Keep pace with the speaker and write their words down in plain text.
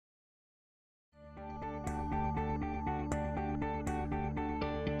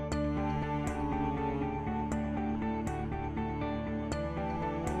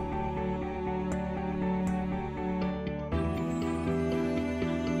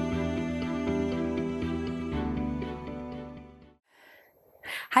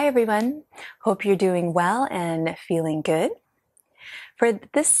Hi everyone, hope you're doing well and feeling good. For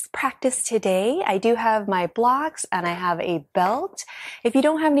this practice today, I do have my blocks and I have a belt. If you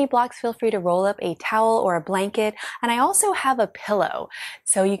don't have any blocks, feel free to roll up a towel or a blanket. And I also have a pillow.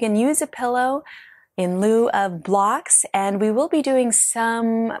 So you can use a pillow in lieu of blocks, and we will be doing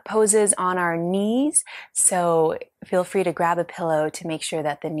some poses on our knees. So feel free to grab a pillow to make sure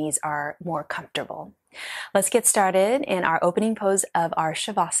that the knees are more comfortable. Let's get started in our opening pose of our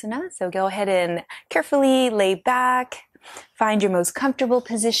Shavasana. So go ahead and carefully lay back, find your most comfortable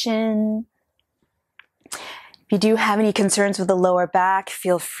position. If you do have any concerns with the lower back,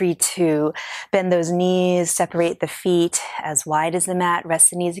 feel free to bend those knees, separate the feet as wide as the mat, rest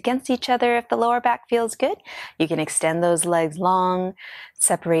the knees against each other. If the lower back feels good, you can extend those legs long,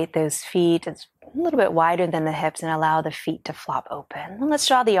 separate those feet a little bit wider than the hips and allow the feet to flop open. And let's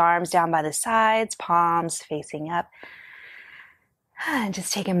draw the arms down by the sides, palms facing up. And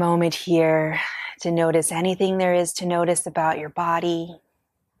just take a moment here to notice anything there is to notice about your body.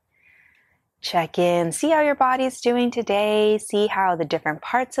 Check in, see how your body's doing today, see how the different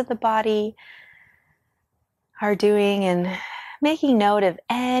parts of the body are doing, and making note of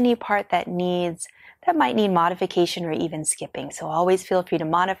any part that might need modification or even skipping. So always feel free to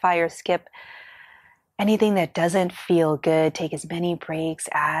modify or skip anything that doesn't feel good. Take as many breaks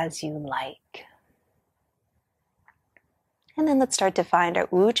as you like. And then let's start to find our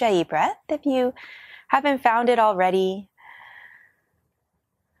Ujjayi breath. If you haven't found it already,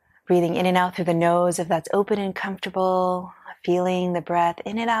 breathing in and out through the nose if that's open and comfortable, feeling the breath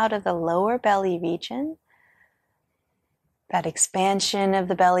in and out of the lower belly region. That expansion of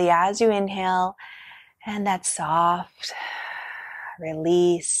the belly as you inhale, and that soft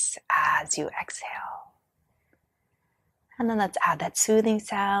release as you exhale. And then let's add that soothing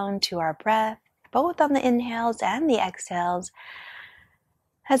sound to our breath, both on the inhales and the exhales,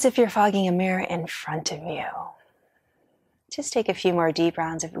 as if you're fogging a mirror in front of you. Just take a few more deep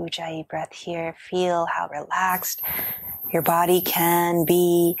rounds of Ujjayi breath here. Feel how relaxed your body can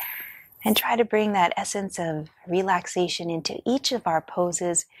be, and try to bring that essence of relaxation into each of our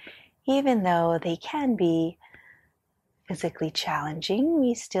poses. Even though they can be physically challenging,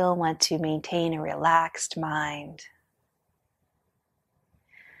 we still want to maintain a relaxed mind.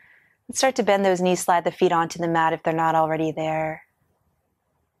 Let's start to bend those knees, slide the feet onto the mat if they're not already there.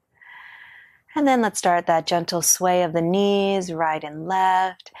 And then let's start that gentle sway of the knees, right and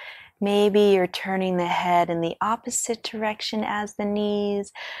left. Maybe you're turning the head in the opposite direction as the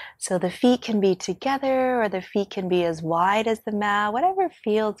knees, so the feet can be together or the feet can be as wide as the mat, whatever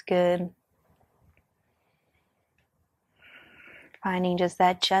feels good. Finding just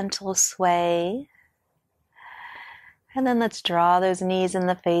that gentle sway. And then let's draw those knees in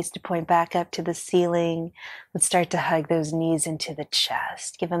the face to point back up to the ceiling. Let's start to hug those knees into the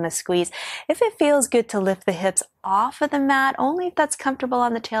chest. Give them a squeeze. If it feels good to lift the hips off of the mat, only if that's comfortable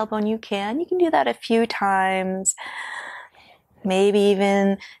on the tailbone, you can. You can do that a few times. Maybe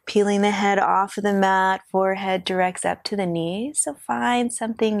even peeling the head off of the mat, forehead directs up to the knees. So find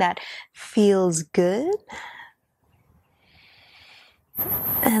something that feels good.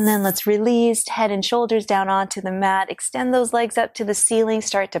 And then let's release head and shoulders down onto the mat. Extend those legs up to the ceiling.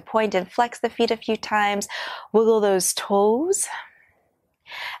 Start to point and flex the feet a few times. Wiggle those toes.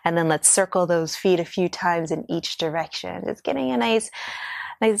 And then let's circle those feet a few times in each direction. Just getting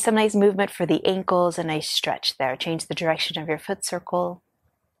some nice movement for the ankles, a nice stretch there. Change the direction of your foot circle.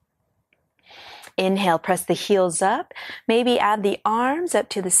 Inhale, press the heels up. Maybe add the arms up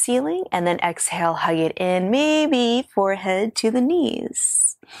to the ceiling, and then exhale, hug it in. Maybe forehead to the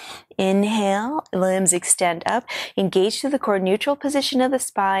knees. Inhale, limbs extend up, engage to the core neutral position of the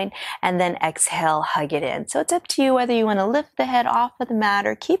spine, and then exhale, hug it in. So it's up to you whether you want to lift the head off of the mat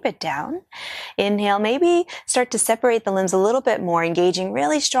or keep it down. Inhale, maybe start to separate the limbs a little bit more, engaging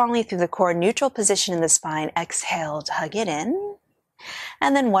really strongly through the core neutral position in the spine. Exhale to hug it in.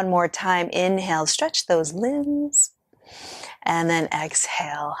 And then one more time, inhale, stretch those limbs, and then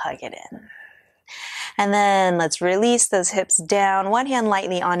exhale, hug it in. And then let's release those hips down, one hand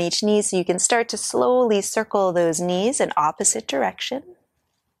lightly on each knee so you can start to slowly circle those knees in opposite direction.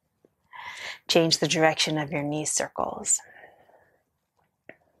 Change the direction of your knee circles.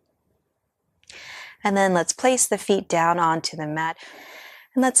 And then let's place the feet down onto the mat.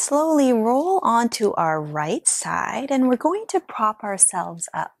 And let's slowly roll onto our right side, and we're going to prop ourselves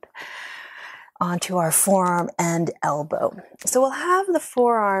up onto our forearm and elbow. So we'll have the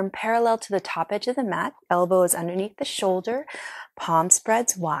forearm parallel to the top edge of the mat, elbow is underneath the shoulder, palm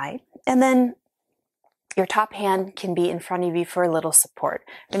spreads wide, and then your top hand can be in front of you for a little support.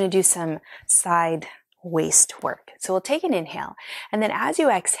 We're going to do some side waist work. So we'll take an inhale, and then as you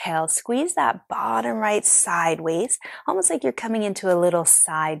exhale, squeeze that bottom right sideways, almost like you're coming into a little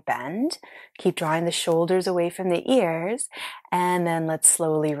side bend. Keep drawing the shoulders away from the ears, and then let's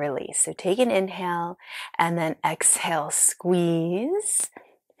slowly release. So take an inhale, and then exhale, squeeze.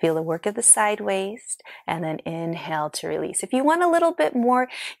 Feel the work of the side waist, and then inhale to release. If you want a little bit more,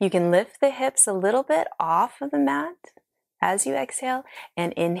 you can lift the hips a little bit off of the mat as you exhale,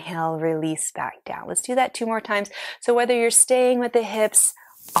 and inhale, release back down. Let's do that 2 more times. So whether you're staying with the hips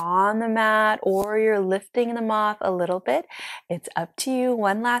on the mat or you're lifting them off a little bit, it's up to you.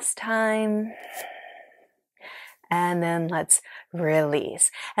 1 last time. And then let's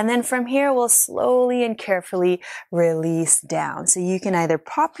release. And then from here, we'll slowly and carefully release down. So you can either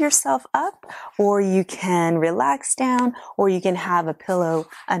prop yourself up, or you can relax down, or you can have a pillow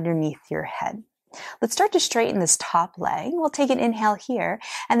underneath your head. Let's start to straighten this top leg. We'll take an inhale here,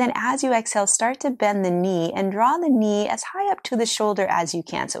 and then as you exhale, start to bend the knee and draw the knee as high up to the shoulder as you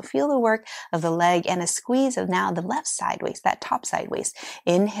can. So feel the work of the leg and a squeeze of now the left side waist, that top side waist.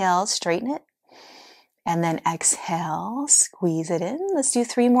 Inhale, straighten it, and then exhale, squeeze it in. Let's do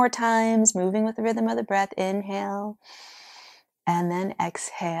 3 more times, moving with the rhythm of the breath. Inhale, and then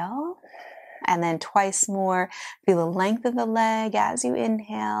exhale. And then twice more. Feel the length of the leg as you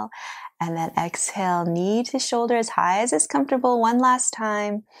inhale. And then exhale, knee to shoulder as high as is comfortable. 1 last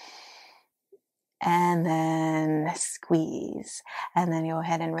time. And then squeeze. And then go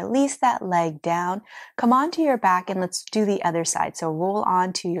ahead and release that leg down. Come onto your back, and let's do the other side. So roll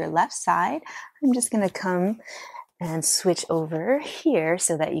onto your left side. I'm just going to come and switch over here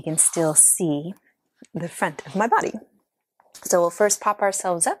so that you can still see the front of my body. So we'll first pop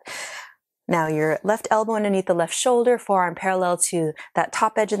ourselves up. Now your left elbow underneath the left shoulder, forearm parallel to that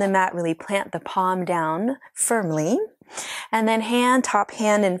top edge of the mat. Really plant the palm down firmly. And then top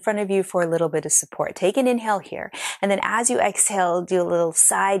hand in front of you for a little bit of support. Take an inhale here. And then as you exhale, do a little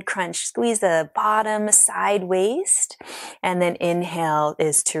side crunch. Squeeze the bottom side waist. And then inhale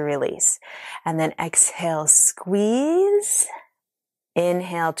is to release. And then exhale, squeeze.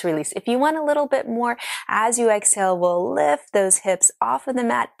 Inhale to release. If you want a little bit more, as you exhale, we'll lift those hips off of the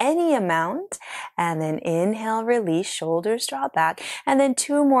mat any amount. And then inhale, release, shoulders draw back. And then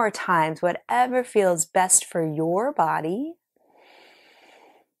 2 more times, whatever feels best for your body.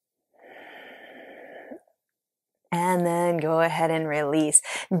 And then go ahead and release.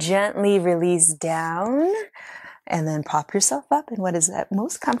 Gently release down. And then pop yourself up in what is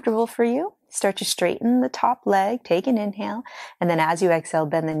most comfortable for you. Start to straighten the top leg, take an inhale, and then as you exhale,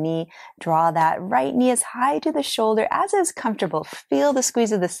 bend the knee, draw that right knee as high to the shoulder as is comfortable. Feel the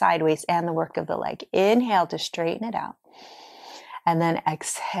squeeze of the side waist and the work of the leg. Inhale to straighten it out, and then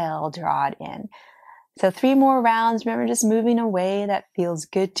exhale, draw it in. So 3 more rounds. Remember, just moving away that feels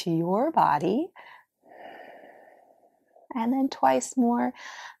good to your body. And then twice more,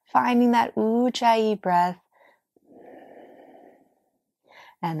 finding that Ujjayi breath.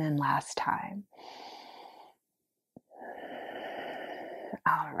 And then last time.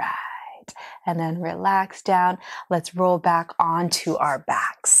 All right. And then relax down. Let's roll back onto our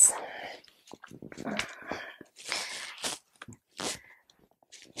backs.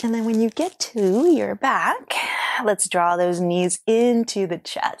 And then when you get to your back, let's draw those knees into the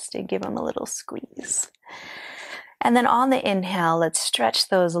chest and give them a little squeeze. And then on the inhale, let's stretch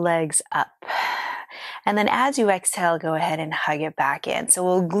those legs up. And then as you exhale, go ahead and hug it back in. So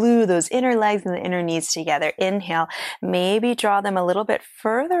we'll glue those inner legs and the inner knees together. Inhale, maybe draw them a little bit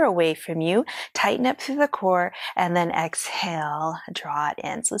further away from you. Tighten up through the core, and then exhale, draw it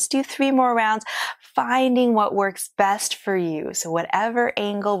in. So let's do 3 more rounds, finding what works best for you. So whatever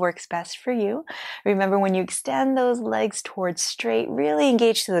angle works best for you. Remember, when you extend those legs towards straight, really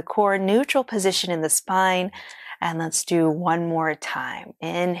engage to the core, neutral position in the spine. And let's do 1 more time.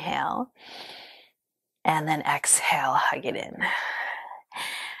 Inhale. And then exhale, hug it in.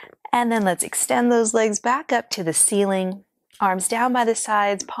 And then let's extend those legs back up to the ceiling. Arms down by the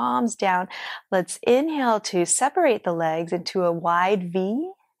sides, palms down. Let's inhale to separate the legs into a wide V.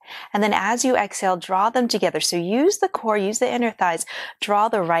 And then as you exhale, draw them together. So use the core, use the inner thighs. Draw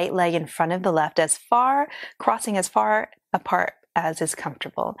the right leg in front of the left crossing as far apart as is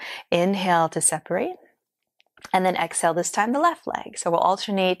comfortable. Inhale to separate. And then exhale, this time the left leg. So we'll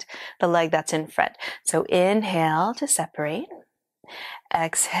alternate the leg that's in front. So inhale to separate.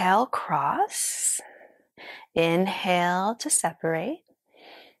 Exhale, cross. Inhale to separate.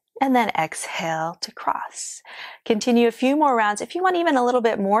 And then exhale to cross. Continue a few more rounds. If you want even a little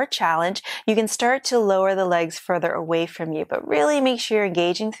bit more challenge, you can start to lower the legs further away from you, but really make sure you're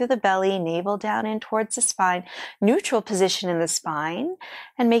engaging through the belly, navel down in towards the spine, neutral position in the spine,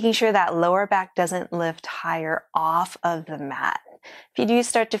 and making sure that lower back doesn't lift higher off of the mat. If you do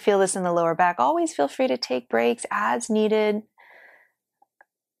start to feel this in the lower back, always feel free to take breaks as needed.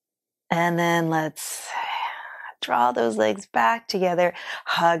 And then let's draw those legs back together,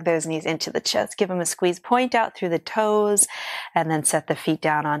 hug those knees into the chest, give them a squeeze, point out through the toes, and then set the feet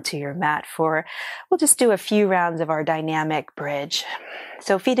down onto your mat we'll just do a few rounds of our dynamic bridge.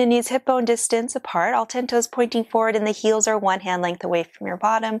 So feet and knees hip bone distance apart, all 10 toes pointing forward, and the heels are one hand length away from your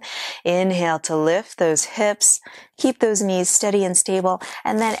bottom. Inhale to lift those hips, keep those knees steady and stable,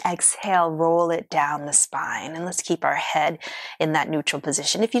 and then exhale, roll it down the spine. And let's keep our head in that neutral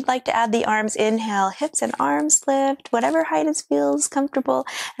position. If you'd like to add the arms, inhale, hips and arms lift, whatever height feels comfortable,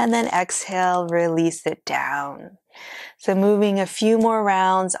 and then exhale, release it down. So moving a few more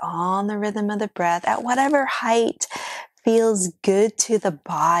rounds on the rhythm of the breath at whatever height feels good to the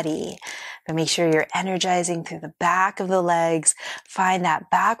body. But make sure you're energizing through the back of the legs. Find that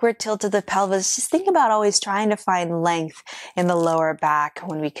backward tilt of the pelvis. Just think about always trying to find length in the lower back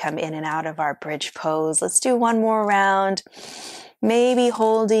when we come in and out of our bridge pose. Let's do one more round. Maybe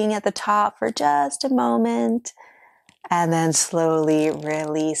holding at the top for just a moment, and then slowly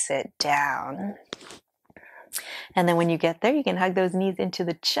release it down. And then when you get there, you can hug those knees into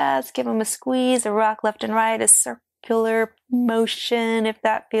the chest, give them a squeeze, a rock left and right, a circular motion if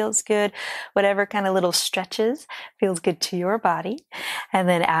that feels good. Whatever kind of little stretches feels good to your body. And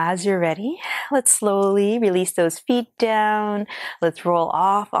then as you're ready, let's slowly release those feet down. Let's roll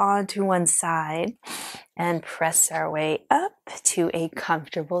off onto one side and press our way up to a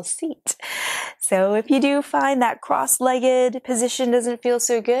comfortable seat. So if you do find that cross-legged position doesn't feel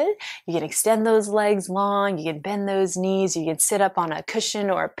so good, you can extend those legs long, you can bend those knees, you can sit up on a cushion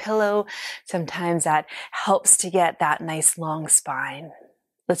or a pillow. Sometimes that helps to get that nice long spine.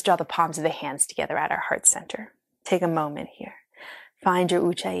 Let's draw the palms of the hands together at our heart center. Take a moment here. Find your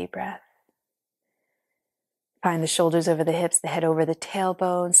Ujjayi breath. Find the shoulders over the hips, the head over the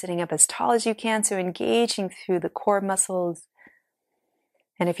tailbone, sitting up as tall as you can, so engaging through the core muscles.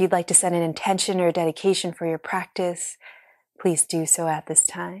 And if you'd like to set an intention or a dedication for your practice, please do so at this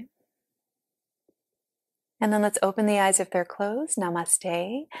time. And then let's open the eyes if they're closed.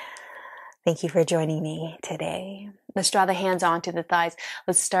 Namaste. Thank you for joining me today. Let's draw the hands onto the thighs.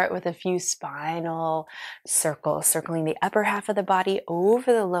 Let's start with a few spinal circles, circling the upper half of the body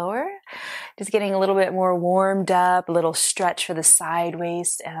over the lower. Just getting a little bit more warmed up, a little stretch for the side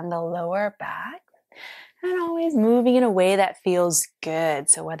waist and the lower back. And always moving in a way that feels good.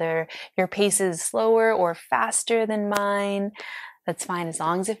 So whether your pace is slower or faster than mine, that's fine as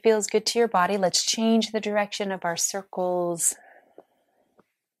long as it feels good to your body. Let's change the direction of our circles.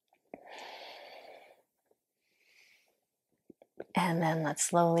 And then let's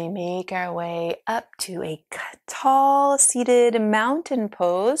slowly make our way up to a tall seated mountain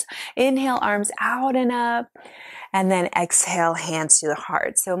pose. Inhale, arms out and up. And then exhale, hands to the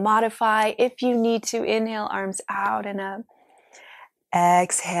heart. So modify if you need to. Inhale, arms out and up.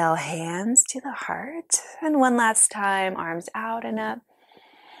 Exhale, hands to the heart. And one last time, arms out and up.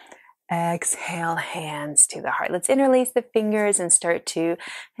 Exhale, hands to the heart. Let's interlace the fingers and start to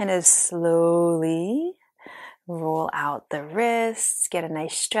kind of slowly roll out the wrists, get a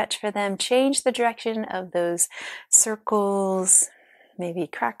nice stretch for them, change the direction of those circles, maybe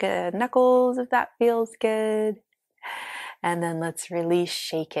crack a knuckles if that feels good. And then let's release,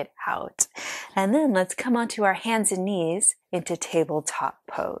 shake it out. And then let's come onto our hands and knees into tabletop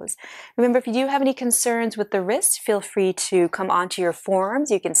pose. Remember, if you do have any concerns with the wrists, feel free to come onto your forearms.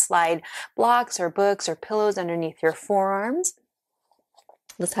 You can slide blocks or books or pillows underneath your forearms.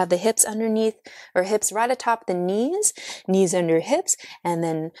 Let's have the hips underneath, or hips right atop the knees, knees under hips, and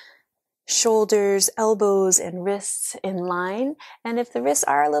then shoulders, elbows, and wrists in line. And if the wrists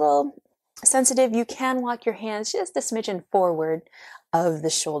are a little sensitive, you can walk your hands just a smidgen forward of the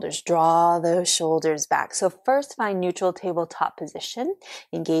shoulders. Draw those shoulders back. So first find neutral tabletop position,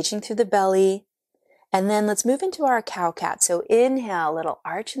 engaging through the belly. And then let's move into our cow-cat. So inhale, little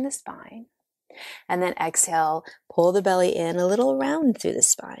arch in the spine. And then exhale, pull the belly in a little round through the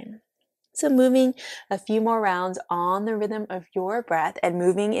spine. So moving a few more rounds on the rhythm of your breath and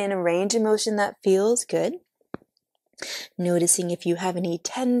moving in a range of motion that feels good. Noticing if you have any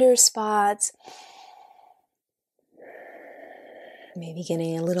tender spots. Maybe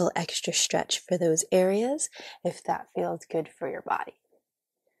getting a little extra stretch for those areas if that feels good for your body.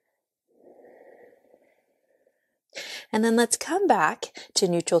 And then let's come back to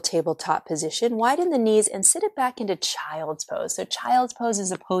neutral tabletop position, widen the knees and sit it back into child's pose. So child's pose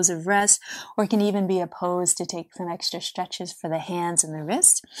is a pose of rest, or it can even be a pose to take some extra stretches for the hands and the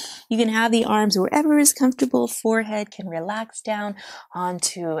wrist. You can have the arms wherever is comfortable. Forehead can relax down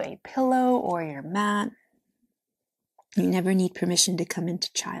onto a pillow or your mat. You never need permission to come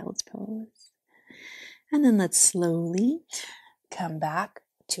into child's pose. And then let's slowly come back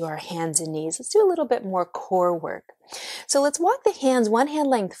to our hands and knees. Let's do a little bit more core work. So let's walk the hands one hand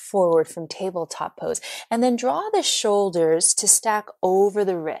length forward from tabletop pose, and then draw the shoulders to stack over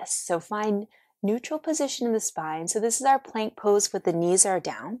the wrists. So find neutral position in the spine. So this is our plank pose, but the knees are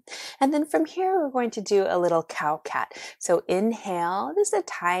down. And then from here, we're going to do a little cow cat. So inhale, this is a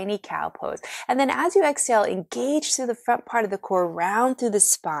tiny cow pose. And then as you exhale, engage through the front part of the core, round through the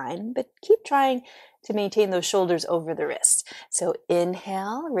spine, but keep trying to maintain those shoulders over the wrists. So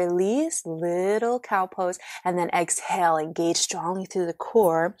inhale, release, little cow pose, and then exhale, engage strongly through the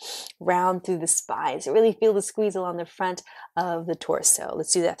core, round through the spine. So really feel the squeeze along the front of the torso.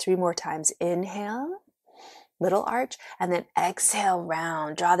 Let's do that 3 more times. Inhale, little arch, and then exhale,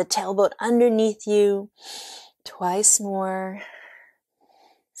 round. Draw the tailbone underneath you. Twice more.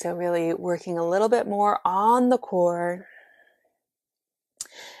 So really working a little bit more on the core.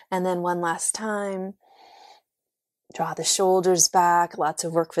 And then one last time, draw the shoulders back, lots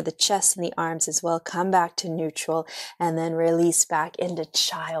of work for the chest and the arms as well. Come back to neutral and then release back into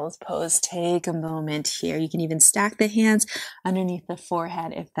child's pose. Take a moment here. You can even stack the hands underneath the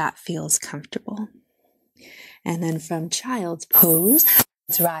forehead if that feels comfortable. And then from child's pose,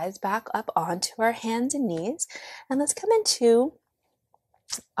 let's rise back up onto our hands and knees, and let's come into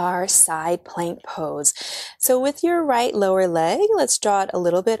our side plank pose. So with your right lower leg, let's draw it a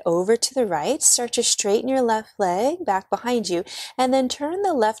little bit over to the right. Start to straighten your left leg back behind you, and then turn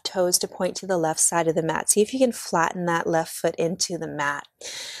the left toes to point to the left side of the mat. See if you can flatten that left foot into the mat.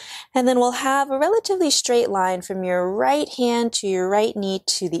 And then we'll have a relatively straight line from your right hand to your right knee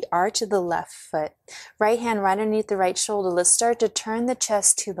to the arch of the left foot. Right hand right underneath the right shoulder. Let's start to turn the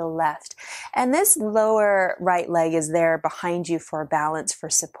chest to the left. And this lower right leg is there behind you for balance, for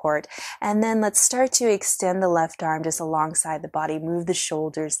support. And then let's start to extend the left arm just alongside the body. Move the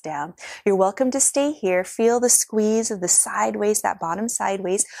shoulders down. You're welcome to stay here. Feel the squeeze of the side waist, that bottom side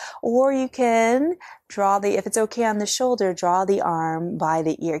waist. Or you can if it's okay on the shoulder, draw the arm by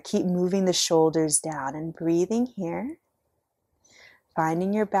the ear. Keep moving the shoulders down and breathing here.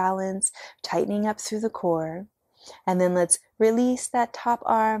 Finding your balance, tightening up through the core. And then let's release that top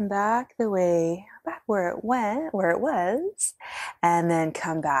arm back where it was, and then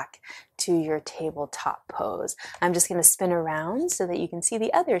come back to your tabletop pose. I'm just going to spin around so that you can see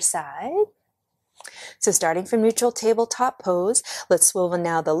the other side. So starting from neutral tabletop pose, let's swivel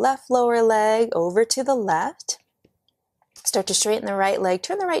now the left lower leg over to the left. Start to straighten the right leg.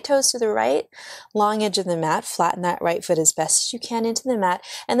 Turn the right toes to the right, long edge of the mat. Flatten that right foot as best as you can into the mat,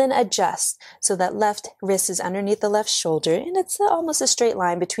 and then adjust so that left wrist is underneath the left shoulder, and it's almost a straight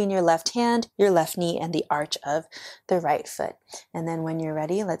line between your left hand, your left knee, and the arch of the right foot. And then when you're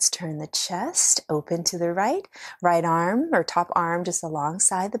ready, let's turn the chest open to the right arm or top arm just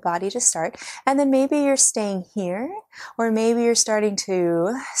alongside the body to start. And then maybe you're staying here, or maybe you're starting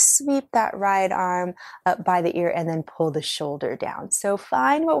to sweep that right arm up by the ear and then pull the shoulder down. So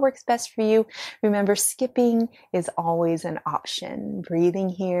find what works best for you. Remember, skipping is always an option. Breathing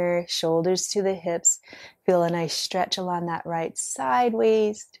here, shoulders to the hips. Feel a nice stretch along that right side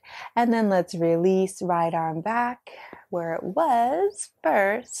waist. And then let's release right arm back where it was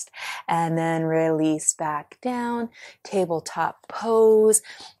first. And then release back down. Tabletop pose.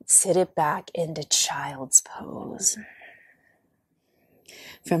 Sit it back into child's pose.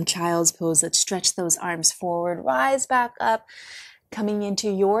 From child's pose, let's stretch those arms forward, rise back up, coming into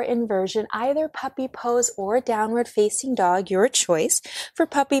your inversion, either puppy pose or downward facing dog, your choice. For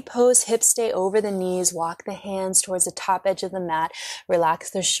puppy pose, hips stay over the knees, walk the hands towards the top edge of the mat, relax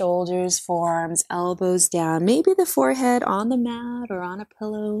the shoulders, forearms, elbows down, maybe the forehead on the mat or on a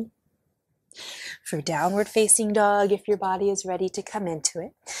pillow. For downward facing dog, if your body is ready to come into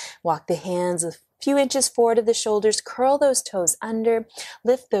it, walk the hands a few inches forward of the shoulders, curl those toes under,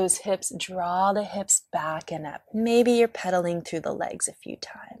 lift those hips, draw the hips back and up. Maybe you're pedaling through the legs a few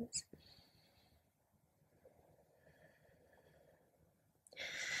times.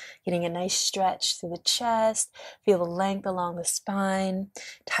 Getting a nice stretch through the chest, feel the length along the spine,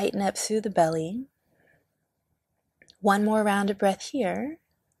 tighten up through the belly. One more round of breath here.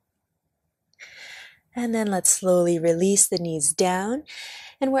 And then let's slowly release the knees down.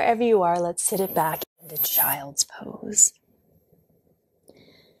 And wherever you are, let's sit it back into child's pose.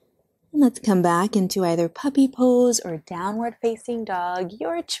 And let's come back into either puppy pose or downward facing dog,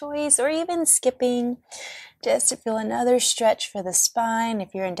 your choice, or even skipping, just to feel another stretch for the spine.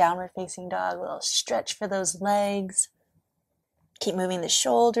 If you're in downward facing dog, a little stretch for those legs. Keep moving the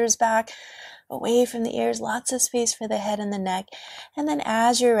shoulders back, away from the ears, lots of space for the head and the neck. And then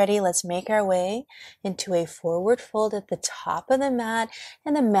as you're ready, let's make our way into a forward fold at the top of the mat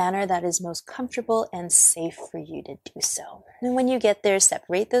in the manner that is most comfortable and safe for you to do so. And when you get there,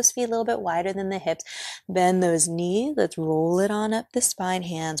 separate those feet a little bit wider than the hips, bend those knees, let's roll it on up the spine,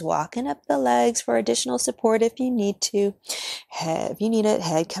 hands walking up the legs for additional support if you need to. Head, if you need it,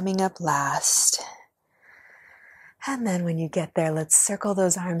 head coming up last. And then when you get there, let's circle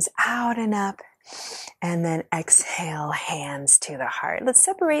those arms out and up. And then exhale, hands to the heart. Let's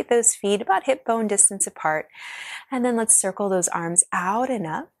separate those feet about hip bone distance apart. And then let's circle those arms out and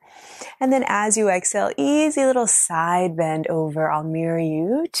up. And then as you exhale, easy little side bend over. I'll mirror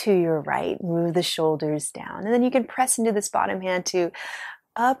you to your right. Move the shoulders down. And then you can press into this bottom hand to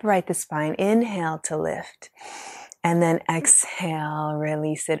upright the spine. Inhale to lift. And then exhale,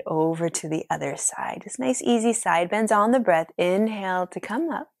 release it over to the other side. Just nice, easy side bends on the breath. Inhale to come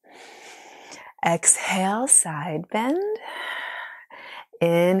up. Exhale, side bend.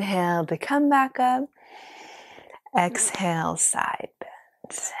 Inhale to come back up. Exhale, side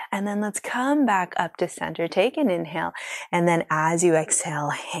bend. And then let's come back up to center. Take an inhale. And then as you exhale,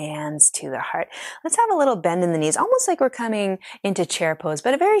 hands to the heart. Let's have a little bend in the knees, almost like we're coming into chair pose,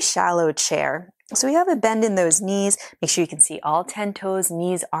 but a very shallow chair. So we have a bend in those knees. Make sure you can see all 10 toes.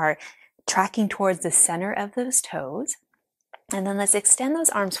 Knees are tracking towards the center of those toes. And then let's extend those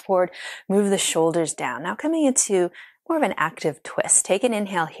arms forward, move the shoulders down. Now coming into more of an active twist. Take an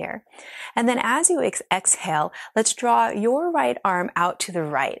inhale here. And then as you exhale, let's draw your right arm out to the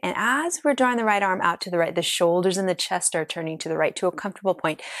right. And as we're drawing the right arm out to the right, the shoulders and the chest are turning to the right to a comfortable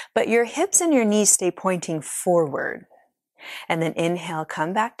point. But your hips and your knees stay pointing forward. And then inhale,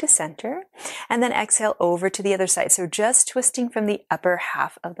 come back to center. And then exhale over to the other side. So just twisting from the upper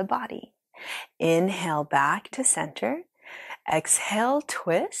half of the body. Inhale back to center. Exhale,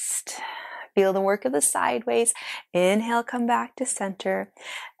 twist. Feel the work of the sideways. Inhale, come back to center.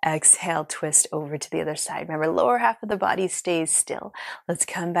 Exhale, twist over to the other side. Remember, lower half of the body stays still. Let's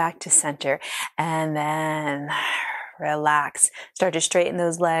come back to center. And then relax. Start to straighten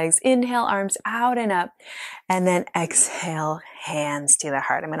those legs. Inhale, arms out and up. And then exhale, hands to the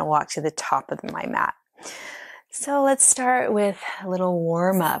heart. I'm going to walk to the top of my mat. So let's start with a little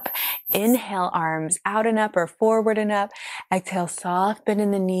warm up. Inhale, arms out and up or forward and up. Exhale, soft bend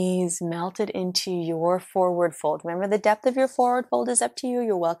in the knees, melt it into your forward fold. Remember, the depth of your forward fold is up to you.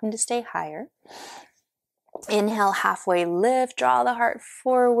 You're welcome to stay higher. Inhale, halfway lift, draw the heart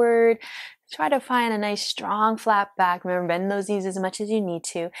forward. Try to find a nice strong flat back. Remember, bend those knees as much as you need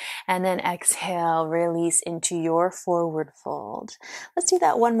to. And then exhale, release into your forward fold. Let's do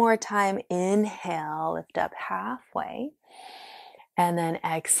that one more time. Inhale, lift up halfway. And then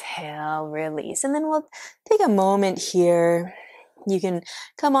exhale, release. And then we'll take a moment here. You can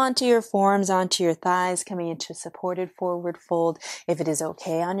come onto your forearms, onto your thighs, coming into supported forward fold. If it is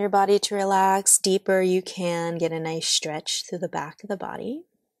okay on your body to relax deeper, you can get a nice stretch through the back of the body.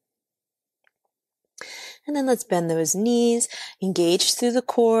 And then let's bend those knees, engage through the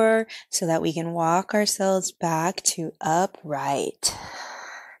core so that we can walk ourselves back to upright.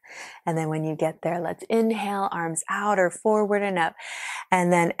 And then when you get there, let's inhale, arms out or forward and up.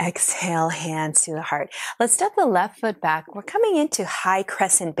 And then exhale, hands to the heart. Let's step the left foot back. We're coming into high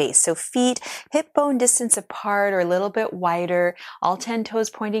crescent base. So feet, hip bone distance apart or a little bit wider. All 10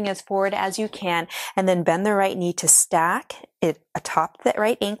 toes pointing as forward as you can. And then bend the right knee to stack it atop the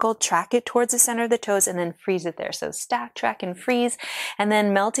right ankle, track it towards the center of the toes, and then freeze it there. So stack, track, and freeze, and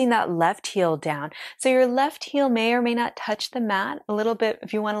then melting that left heel down. So your left heel may or may not touch the mat a little bit.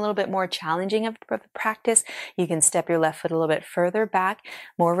 If you want a little bit more challenging of practice, you can step your left foot a little bit further back,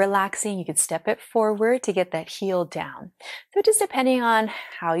 more relaxing. You can step it forward to get that heel down. So just depending on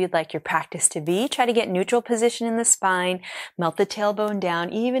how you'd like your practice to be, try to get neutral position in the spine, melt the tailbone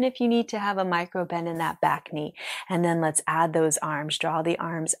down, even if you need to have a micro bend in that back knee. And then let's add those arms, draw the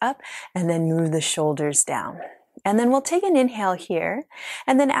arms up, and then move the shoulders down. And then we'll take an inhale here.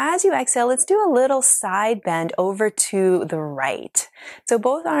 And then as you exhale, let's do a little side bend over to the right. So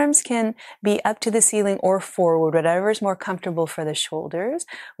both arms can be up to the ceiling or forward, whatever is more comfortable for the shoulders.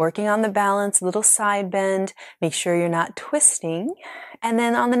 Working on the balance, little side bend. Make sure you're not twisting. And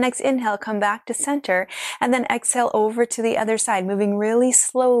then on the next inhale, come back to center. And then exhale over to the other side, moving really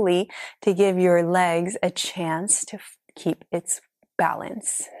slowly to give your legs a chance to keep its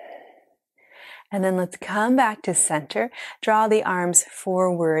balance. And then let's come back to center, draw the arms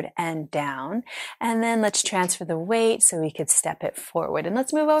forward and down, and then let's transfer the weight so we could step it forward. And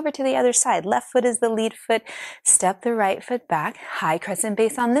let's move over to the other side. Left foot is the lead foot, step the right foot back, high crescent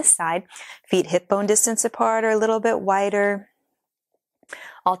base on this side, feet hip bone distance apart or a little bit wider.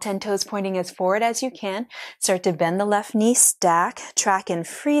 All 10 toes pointing as forward as you can. Start to bend the left knee, stack, track and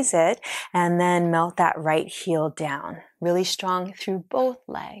freeze it, and then melt that right heel down. Really strong through both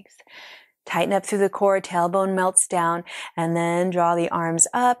legs. Tighten up through the core, tailbone melts down, and then draw the arms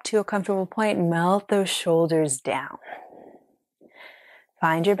up to a comfortable point and melt those shoulders down.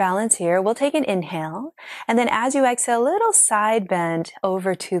 Find your balance here. We'll take an inhale, and then as you exhale, a little side bend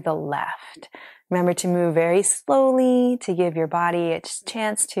over to the left. Remember to move very slowly to give your body a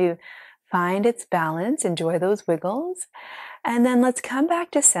chance to find its balance. Enjoy those wiggles. And then let's come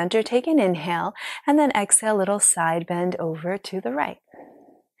back to center, take an inhale, and then exhale, a little side bend over to the right.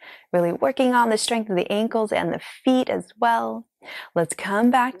 Really working on the strength of the ankles and the feet as well. Let's come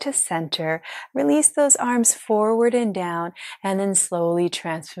back to center, release those arms forward and down, and then slowly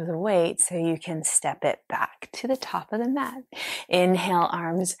transfer the weight so you can step it back to the top of the mat. Inhale,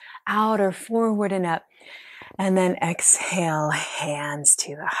 arms out or forward and up. And then exhale, hands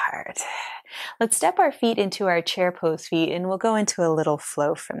to the heart. Let's step our feet into our chair pose feet and we'll go into a little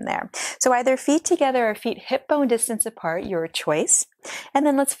flow from there. So either feet together or feet hip bone distance apart, your choice. And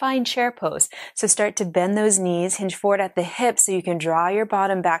then let's find chair pose. So start to bend those knees, hinge forward at the hips so you can draw your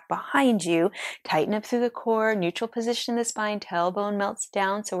bottom back behind you. Tighten up through the core, neutral position in the spine, tailbone melts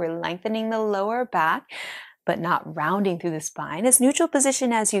down. So we're lengthening the lower back, but not rounding through the spine. As neutral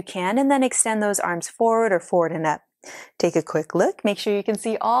position as you can, and then extend those arms forward or forward and up. Take a quick look. Make sure you can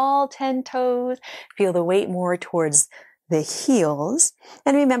see all 10 toes. Feel the weight more towards the heels.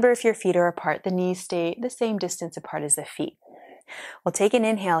 And remember, if your feet are apart, the knees stay the same distance apart as the feet. We'll take an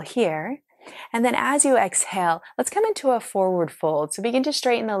inhale here. And then as you exhale, let's come into a forward fold. So begin to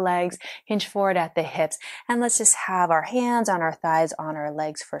straighten the legs, hinge forward at the hips, and let's just have our hands on our thighs, on our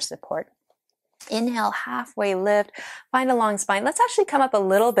legs for support. Inhale, halfway lift, find a long spine. Let's actually come up a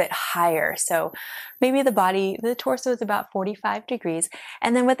little bit higher. So maybe the torso is about 45 degrees.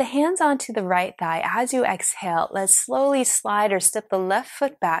 And then with the hands onto the right thigh, as you exhale, let's slowly slide or step the left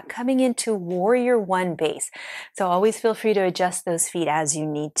foot back, coming into warrior one base. So always feel free to adjust those feet as you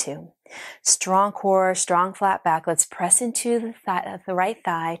need to. Strong core, strong flat back. Let's press into the right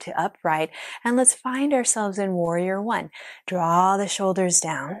thigh to upright. And let's find ourselves in warrior one. Draw the shoulders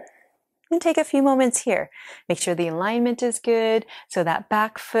down. And take a few moments here. Make sure the alignment is good. So that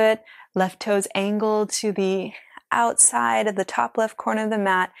back foot, left toes angled to the outside of the top left corner of the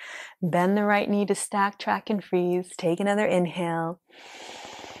mat. Bend the right knee to stack, track, and freeze. Take another inhale.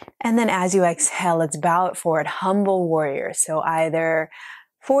 And then as you exhale, let's bow it forward. Humble warrior. So either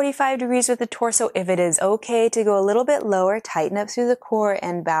 45 degrees with the torso. If it is okay to go a little bit lower, tighten up through the core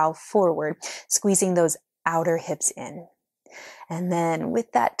and bow forward, squeezing those outer hips in. And then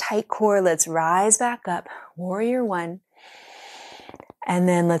with that tight core, let's rise back up, warrior one. And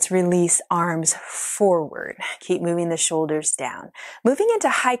then let's release arms forward. Keep moving the shoulders down. Moving into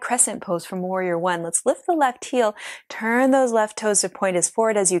high crescent pose from warrior one. Let's lift the left heel, turn those left toes to point as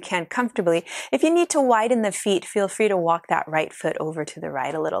forward as you can comfortably. If you need to widen the feet, feel free to walk that right foot over to the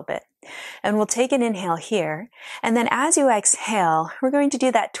right a little bit. And we'll take an inhale here. And then as you exhale, we're going to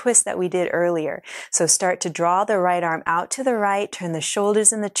do that twist that we did earlier. So start to draw the right arm out to the right, turn the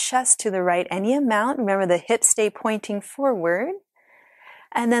shoulders and the chest to the right, any amount. Remember the hips stay pointing forward.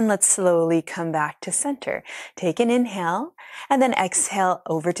 And then let's slowly come back to center. Take an inhale and then exhale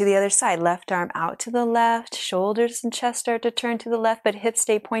over to the other side. Left arm out to the left, shoulders and chest start to turn to the left, but hips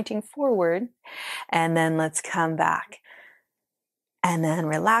stay pointing forward. And then let's come back. And then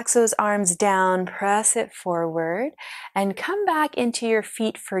relax those arms down, press it forward, and come back into your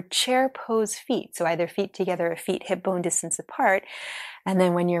feet for chair pose feet. So either feet together or feet hip bone distance apart. And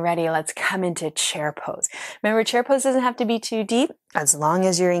then when you're ready, let's come into chair pose. Remember, chair pose doesn't have to be too deep. As long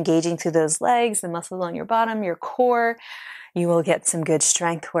as you're engaging through those legs, the muscles on your bottom, your core, you will get some good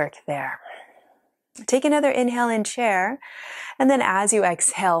strength work there. Take another inhale in chair. And then as you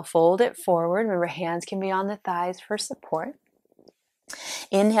exhale, fold it forward. Remember, hands can be on the thighs for support.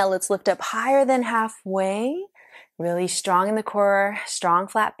 Inhale, let's lift up higher than halfway. Really strong in the core, strong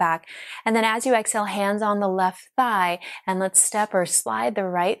flat back. And then as you exhale, hands on the left thigh, and let's step or slide the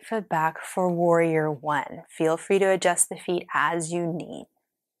right foot back for warrior one. Feel free to adjust the feet as you need.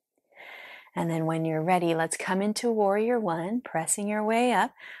 And then when you're ready, let's come into warrior one, pressing your way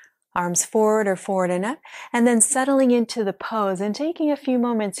up. Arms forward or forward and up, and then settling into the pose and taking a few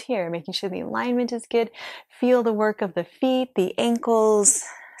moments here, making sure the alignment is good. Feel the work of the feet, the ankles,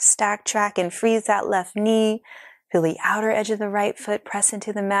 Stack, track, and freeze that left knee. Feel the outer edge of the right foot press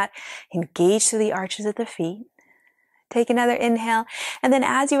into the mat. Engage through the arches of the feet. Take another inhale. And then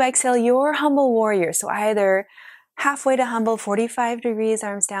as you exhale, your humble warrior. So either halfway to humble, 45 degrees,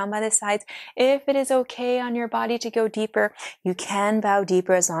 arms down by the sides. If it is okay on your body to go deeper, you can bow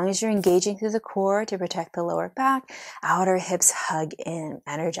deeper as long as you're engaging through the core to protect the lower back. Outer hips hug in,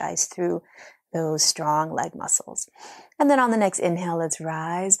 energize through those strong leg muscles. And then on the next inhale, let's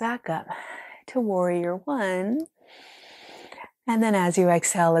rise back up to warrior one. And then as you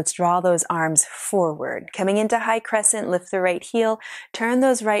exhale, let's draw those arms forward. Coming into high crescent, lift the right heel, turn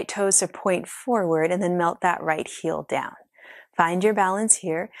those right toes to point forward, and then melt that right heel down. Find your balance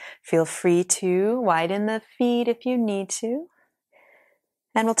here. Feel free to widen the feet if you need to.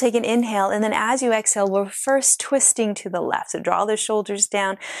 And we'll take an inhale, and then as you exhale, we're first twisting to the left. So draw the shoulders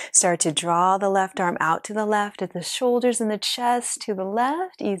down, start to draw the left arm out to the left, at the shoulders and the chest to the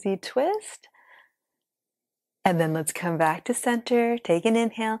left, easy twist. And then let's come back to center, take an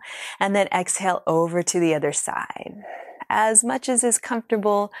inhale, and then exhale over to the other side. As much as is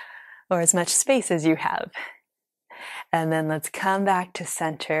comfortable or as much space as you have. And then let's come back to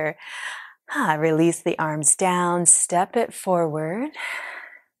center. Release the arms down, step it forward.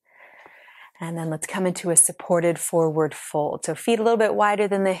 And then let's come into a supported forward fold. So feet a little bit wider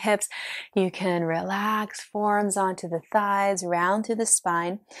than the hips. You can relax forearms onto the thighs, round through the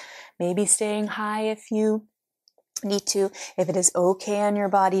spine. Maybe staying high if you need to. If it is okay on your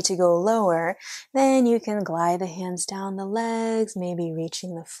body to go lower, then you can glide the hands down the legs, maybe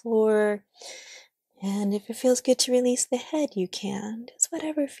reaching the floor. And if it feels good to release the head, you can. It's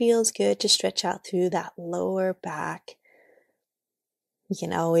whatever feels good to stretch out through that lower back. You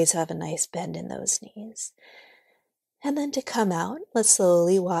can always have a nice bend in those knees. And then to come out, let's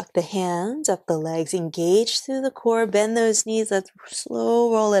slowly walk the hands up the legs, engage through the core, bend those knees. Let's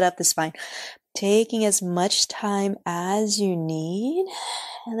slow roll it up the spine. Taking as much time as you need.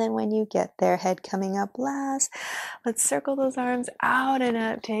 And then when you get there, head coming up last, let's circle those arms out and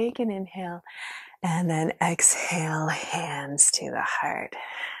up. Take an inhale. And then exhale, hands to the heart.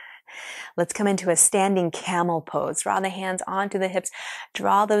 Let's come into a standing camel pose. Draw the hands onto the hips.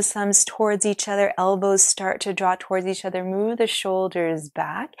 Draw those thumbs towards each other. Elbows start to draw towards each other. Move the shoulders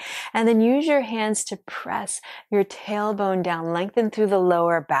back. And then use your hands to press your tailbone down. Lengthen through the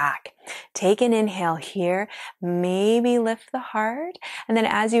lower back. Take an inhale here. Maybe lift the heart. And then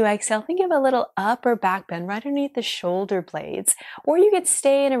as you exhale, think of a little upper back bend right underneath the shoulder blades. Or you could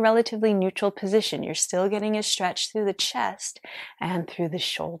stay in a relatively neutral position. You're still getting a stretch through the chest and through the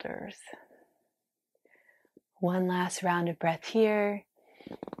shoulders. One last round of breath here.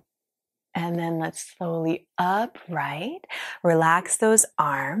 And then let's slowly upright. Relax those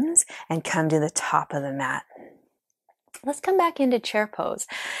arms and come to the top of the mat. Let's come back into chair pose.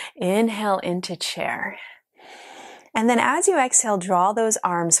 Inhale into chair. And then as you exhale, draw those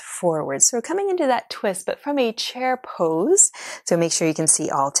arms forward. So we're coming into that twist, but from a chair pose. So make sure you can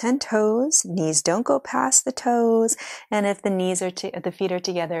see all 10 toes. Knees don't go past the toes. And if the feet are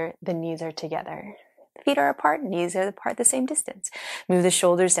together, the knees are together. Feet are apart, knees are apart the same distance. Move the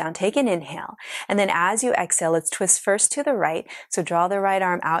shoulders down, take an inhale. And then as you exhale, let's twist first to the right. So draw the right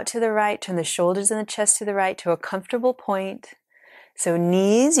arm out to the right, turn the shoulders and the chest to the right to a comfortable point. So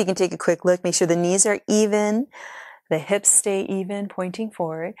knees, you can take a quick look, make sure the knees are even, the hips stay even, pointing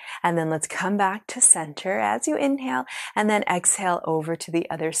forward. And then let's come back to center as you inhale and then exhale over to the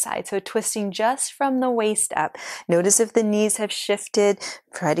other side. So twisting just from the waist up. Notice if the knees have shifted,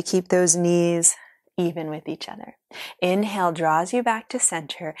 try to keep those knees even with each other. Inhale draws you back to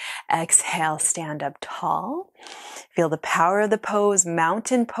center. Exhale, stand up tall. Feel the power of the pose,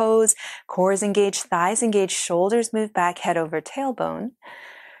 mountain pose. Core is engaged, thighs engaged, shoulders move back, head over tailbone.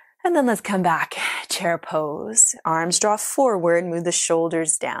 And then let's come back, chair pose. Arms draw forward, move the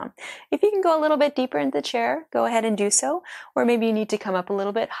shoulders down. If you can go a little bit deeper into the chair, go ahead and do so. Or maybe you need to come up a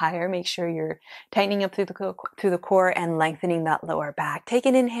little bit higher. Make sure you're tightening up through the core and lengthening that lower back. Take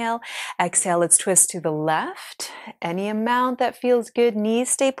an inhale. Exhale, let's twist to the left. Any amount that feels good.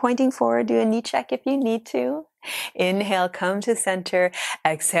 Knees stay pointing forward. Do a knee check if you need to. Inhale, come to center.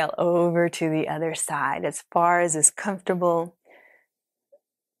 Exhale, over to the other side as far as is comfortable.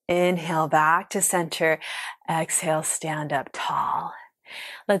 Inhale back to center. Exhale, stand up tall.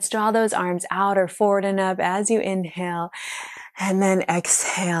 Let's draw those arms out or forward and up as you inhale. And then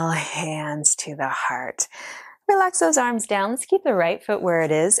exhale, hands to the heart. Relax those arms down. Let's keep the right foot where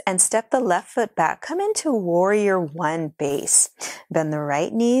it is and step the left foot back. Come into warrior one base. Bend the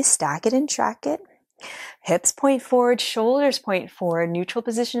right knee, stack it and track it. Hips point forward, shoulders point forward, neutral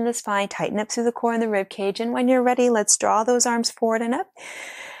position in the spine, tighten up through the core and the rib cage. And when you're ready, let's draw those arms forward and up.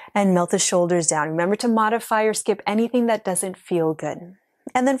 And melt the shoulders down. Remember to modify or skip anything that doesn't feel good.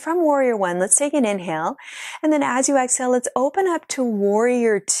 And then from Warrior One, let's take an inhale. And then as you exhale, let's open up to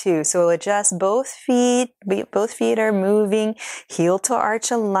Warrior Two. So adjust both feet. Both feet are moving. Heel to arch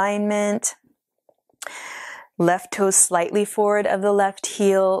alignment. Left toe slightly forward of the left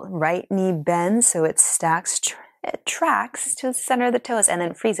heel. Right knee bends so it stacks, it tracks to the center of the toes, and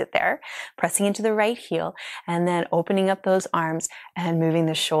then freeze it there. Pressing into the right heel and then opening up those arms and moving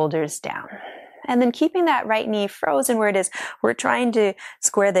the shoulders down. And then keeping that right knee frozen where it is, we're trying to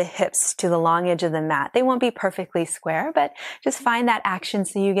square the hips to the long edge of the mat. They won't be perfectly square, but just find that action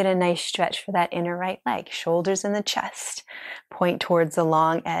so you get a nice stretch for that inner right leg. Shoulders in the chest. Point towards the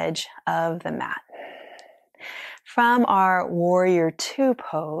long edge of the mat. From our Warrior Two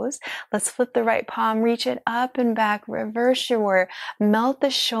pose, let's flip the right palm, reach it up and back, reverse your warrior. Melt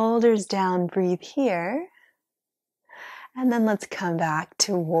the shoulders down, breathe here. And then let's come back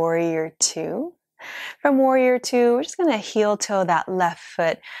to Warrior Two. From Warrior Two, we're just going to heel toe that left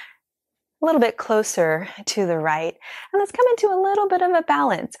foot a little bit closer to the right. And let's come into a little bit of a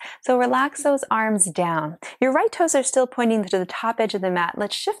balance. So relax those arms down. Your right toes are still pointing to the top edge of the mat.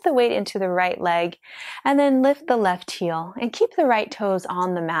 Let's shift the weight into the right leg and then lift the left heel and keep the right toes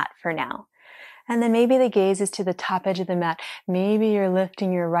on the mat for now. And then maybe the gaze is to the top edge of the mat. Maybe you're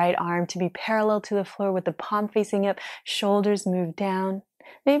lifting your right arm to be parallel to the floor with the palm facing up, shoulders move down.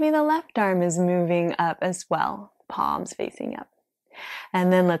 Maybe the left arm is moving up as well, palms facing up.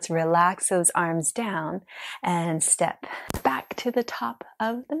 And then let's relax those arms down and step back to the top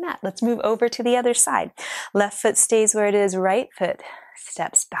of the mat. Let's move over to the other side. Left foot stays where it is, right foot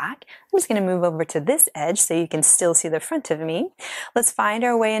steps back. I'm just going to move over to this edge so you can still see the front of me. Let's find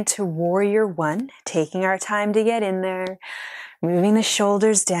our way into Warrior One, taking our time to get in there, moving the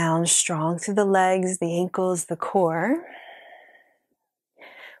shoulders down, strong through the legs, the ankles, the core.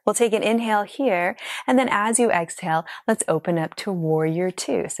 We'll take an inhale here, and then as you exhale, let's open up to Warrior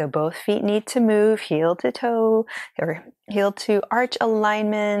Two. So both feet need to move, heel to toe, or heel to arch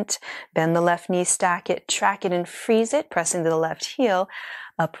alignment. Bend the left knee, stack it, track it, and freeze it. Press into the left heel,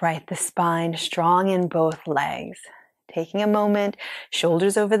 upright the spine, strong in both legs. Taking a moment,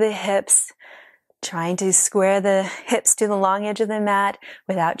 shoulders over the hips, trying to square the hips to the long edge of the mat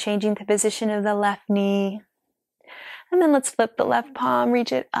without changing the position of the left knee. And then let's flip the left palm,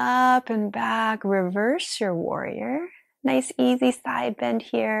 reach it up and back, reverse your warrior. Nice easy side bend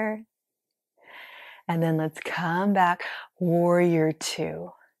here. And then let's come back, Warrior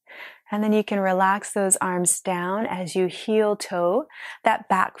Two. And then you can relax those arms down as you heel toe that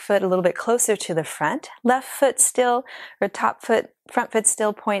back foot a little bit closer to the front. Left foot still, or front foot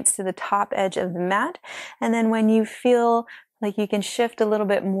still points to the top edge of the mat. And then when you feel like you can shift a little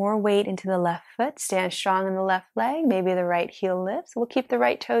bit more weight into the left foot, stand strong in the left leg, maybe the right heel lifts. We'll keep the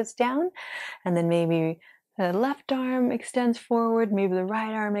right toes down, and then maybe the left arm extends forward, maybe the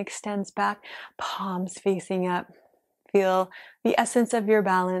right arm extends back, palms facing up. Feel the essence of your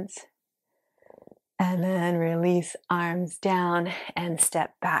balance. And then release arms down and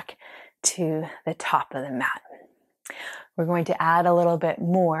step back to the top of the mat. We're going to add a little bit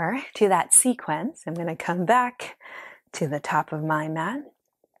more to that sequence. I'm going to come back to the top of my mat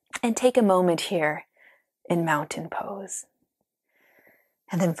and take a moment here in mountain pose.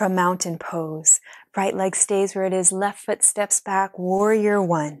 And then from mountain pose, right leg stays where it is, left foot steps back, Warrior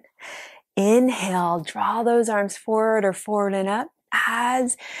One. Inhale, draw those arms forward or forward and up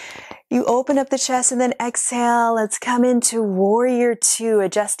as you open up the chest, and then exhale. Let's come into Warrior Two,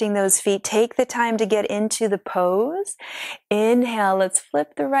 adjusting those feet. Take the time to get into the pose. Inhale, let's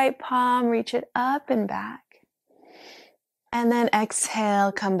flip the right palm, reach it up and back. And then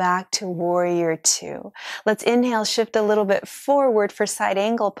exhale, come back to Warrior Two. Let's inhale, shift a little bit forward for side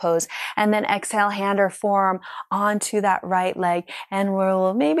angle pose, and then exhale, hand or forearm onto that right leg, and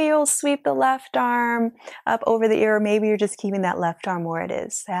maybe you'll sweep the left arm up over the ear, or maybe you're just keeping that left arm where it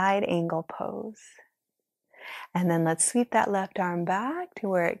is, side angle pose. And then let's sweep that left arm back to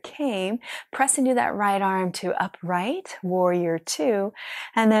where it came. Press into that right arm to upright, Warrior Two,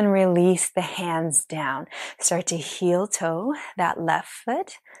 and then release the hands down. Start to heel toe that left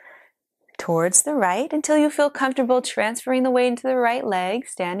foot towards the right until you feel comfortable transferring the weight into the right leg,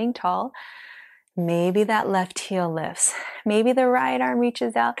 standing tall. Maybe that left heel lifts. Maybe the right arm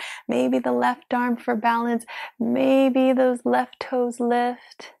reaches out. Maybe the left arm for balance. Maybe those left toes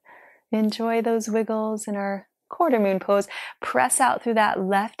lift. Enjoy those wiggles in our quarter moon pose. Press out through that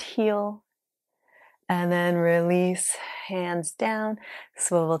left heel and then release, hands down,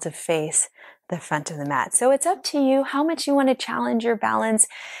 swivel to face the front of the mat. So it's up to you how much you want to challenge your balance.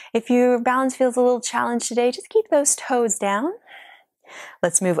 If your balance feels a little challenged today, just keep those toes down.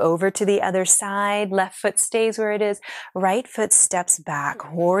 Let's move over to the other side. Left foot stays where it is. Right foot steps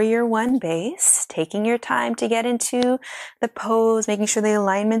back. Warrior one base. Taking your time to get into the pose, making sure the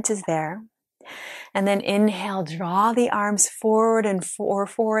alignment is there. And then inhale, draw the arms forward and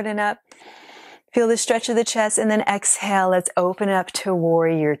forward and up. Feel the stretch of the chest. And then exhale, let's open up to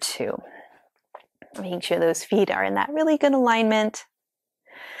warrior two. Making sure those feet are in that really good alignment.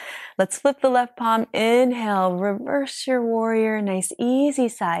 Let's flip the left palm. Inhale, reverse your warrior. Nice, easy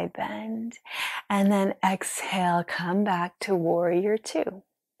side bend. And then exhale, come back to warrior two.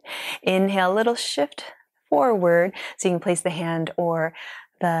 Inhale, little shift forward. So you can place the hand or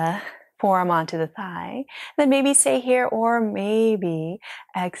the forearm onto the thigh. Then maybe stay here, or maybe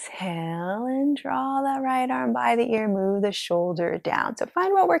exhale and draw that right arm by the ear. Move the shoulder down. So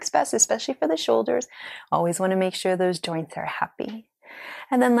find what works best, especially for the shoulders. Always want to make sure those joints are happy.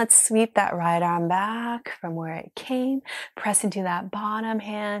 And then let's sweep that right arm back from where it came. Press into that bottom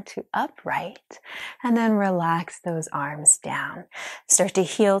hand to upright. And then relax those arms down. Start to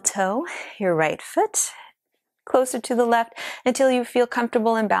heel toe your right foot closer to the left until you feel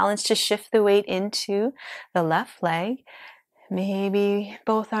comfortable and balanced to shift the weight into the left leg. Maybe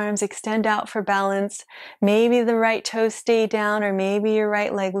both arms extend out for balance. Maybe the right toes stay down, or maybe your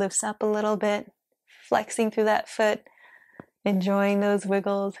right leg lifts up a little bit, flexing through that foot. Enjoying those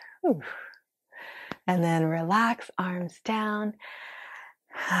wiggles. Whew. And then relax, arms down.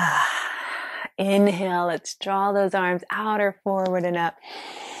 Inhale, let's draw those arms out or forward and up.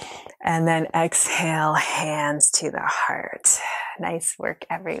 And then exhale, hands to the heart. Nice work,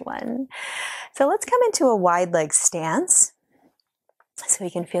 everyone. So let's come into a wide leg stance. So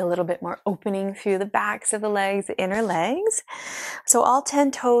we can feel a little bit more opening through the backs of the legs, the inner legs. So all 10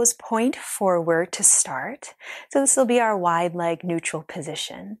 toes point forward to start. So this will be our wide leg neutral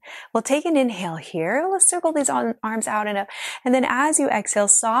position. We'll take an inhale here. Let's circle these arms out and up. And then as you exhale,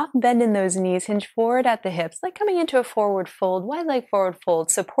 soft bend in those knees, hinge forward at the hips, like coming into a forward fold, wide leg forward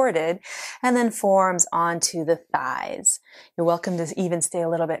fold, supported, and then forearms onto the thighs. You're welcome to even stay a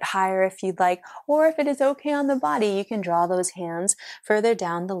little bit higher if you'd like, or if it is okay on the body, you can draw those hands further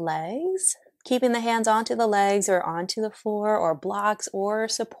down the legs, keeping the hands onto the legs or onto the floor or blocks or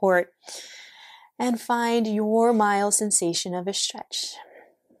support, and find your mild sensation of a stretch.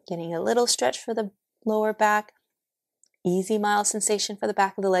 Getting a little stretch for the lower back, easy mild sensation for the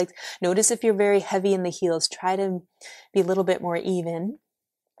back of the legs. Notice if you're very heavy in the heels, try to be a little bit more even.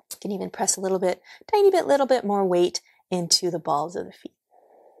 You can even press a little bit, little bit more weight into the balls of the feet.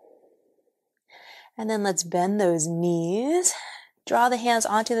 And then let's bend those knees. Draw the hands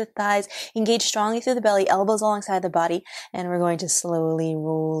onto the thighs, engage strongly through the belly, elbows alongside the body, and we're going to slowly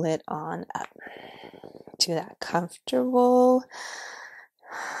roll it on up to that comfortable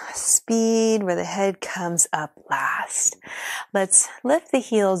speed where the head comes up last. Let's lift the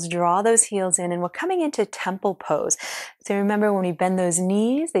heels, draw those heels in, and we're coming into temple pose. So remember, when we bend those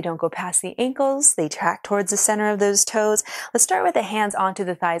knees, they don't go past the ankles, they track towards the center of those toes. Let's start with the hands onto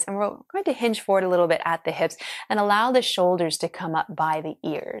the thighs, and we're going to hinge forward a little bit at the hips and allow the shoulders to come up by the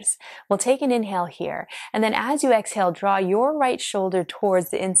ears. We'll take an inhale here, and then as you exhale, draw your right shoulder towards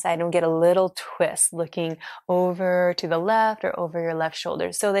the inside, and we'll get a little twist, looking over to the left or over your left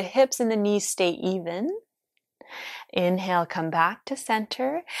shoulder. So the hips and the knees stay even. Inhale, come back to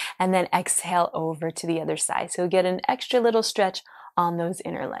center, and then exhale over to the other side. So get an extra little stretch on those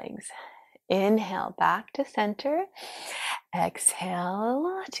inner legs. Inhale, back to center.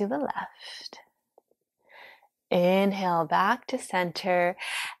 Exhale to the left. Inhale, back to center.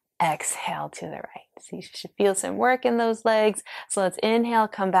 Exhale to the right. So you should feel some work in those legs. So let's inhale,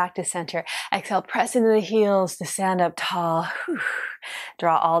 come back to center. Exhale, press into the heels to stand up tall. Whew.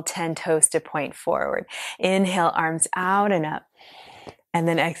 Draw all 10 toes to point forward. Inhale, arms out and up. And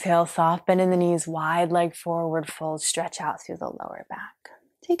then exhale, soft bend in the knees, wide leg forward fold, stretch out through the lower back.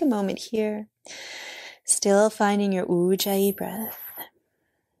 Take a moment here. Still finding your Ujjayi breath.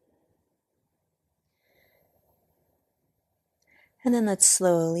 And then let's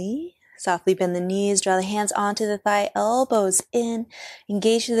slowly, softly bend the knees, draw the hands onto the thigh, elbows in,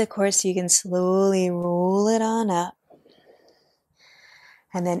 engage through the core so you can slowly roll it on up.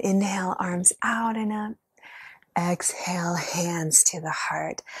 And then inhale, arms out and up. Exhale, hands to the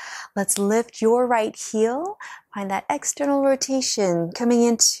heart. Let's lift your right heel. Find that external rotation coming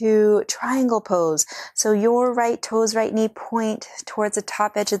into triangle pose. So your right toes, right knee point towards the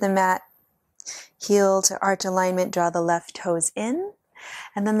top edge of the mat. Heel to arch alignment, draw the left toes in.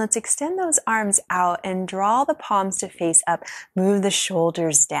 And then let's extend those arms out and draw the palms to face up. Move the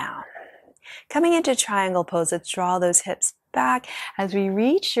shoulders down. Coming into triangle pose, let's draw those hips back as we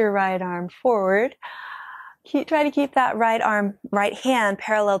reach your right arm forward. Try to keep that right hand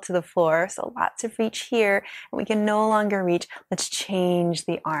parallel to the floor. So lots of reach here. And we can no longer reach. Let's change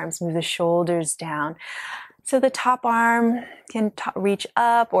the arms, move the shoulders down. So the top arm can reach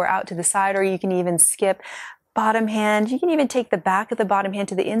up or out to the side, or you can even skip. Bottom hand, you can even take the back of the bottom hand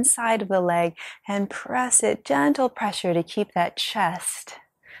to the inside of the leg and press it, gentle pressure to keep that chest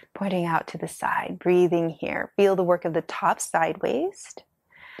pointing out to the side. Breathing here. Feel the work of the top side waist.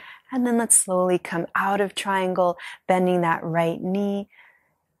 And then let's slowly come out of triangle, bending that right knee,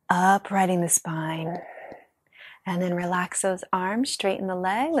 uprighting the spine. And then relax those arms, straighten the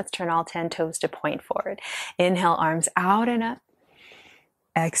leg. Let's turn all 10 toes to point forward. Inhale, arms out and up.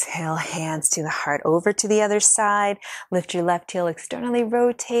 Exhale, hands to the heart, over to the other side. Lift your left heel externally,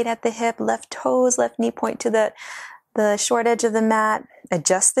 rotate at the hip, left toes, left knee point to the short edge of the mat.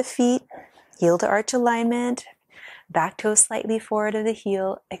 Adjust the feet, heel to arch alignment. Back toe slightly forward of the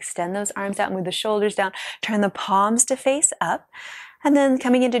heel. Extend those arms out, move the shoulders down. Turn the palms to face up. And then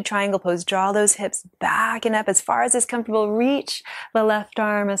coming into triangle pose, draw those hips back and up as far as is comfortable. Reach the left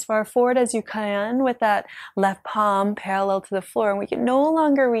arm as far forward as you can with that left palm parallel to the floor. And we can no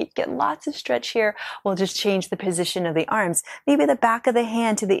longer reach, get lots of stretch here. We'll just change the position of the arms. Maybe the back of the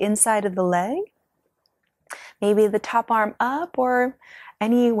hand to the inside of the leg. Maybe the top arm up or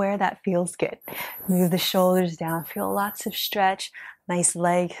anywhere that feels good. Move the shoulders down. Feel lots of stretch. Nice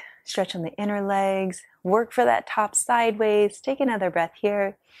leg stretch on the inner legs. Work for that top sideways. Take another breath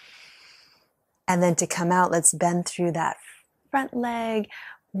here. And then to come out, let's bend through that front leg,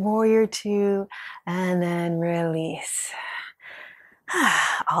 warrior two, and then release.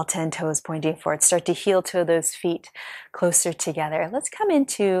 All 10 toes pointing forward. Start to heel toe those feet closer together. Let's come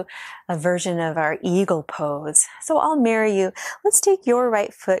into a version of our eagle pose. So I'll mirror you. Let's take your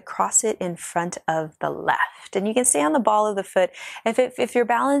right foot, cross it in front of the left. And you can stay on the ball of the foot. If your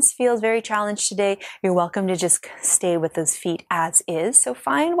balance feels very challenged today, you're welcome to just stay with those feet as is. So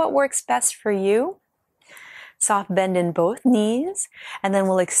find what works best for you. Soft bend in both knees. And then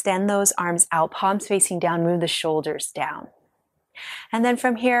we'll extend those arms out, palms facing down, move the shoulders down. And then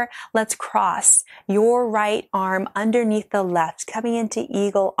from here, let's cross your right arm underneath the left, coming into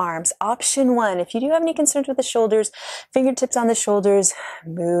eagle arms. Option one, if you do have any concerns with the shoulders, fingertips on the shoulders,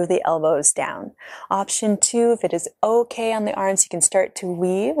 move the elbows down. Option two, if it is okay on the arms, you can start to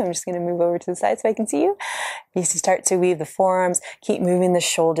weave. I'm just going to move over to the side so I can see you. You can start to weave the forearms, keep moving the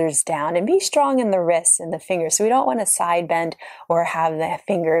shoulders down, and be strong in the wrists and the fingers. So we don't want to side bend or have the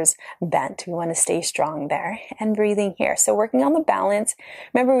fingers bent. We want to stay strong there. And breathing here. So working on the balance.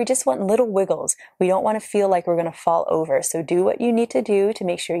 Remember, we just want little wiggles. We don't want to feel like we're going to fall over. So do what you need to do to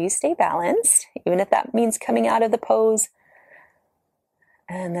make sure you stay balanced, even if that means coming out of the pose.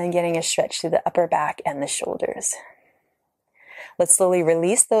 And then getting a stretch through the upper back and the shoulders. Let's slowly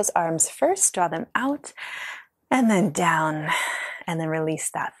release those arms first, draw them out, and then down, and then release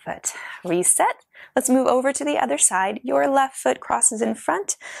that foot. Reset. Let's move over to the other side. Your left foot crosses in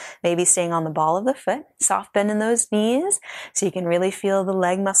front, maybe staying on the ball of the foot. Soft bend in those knees so you can really feel the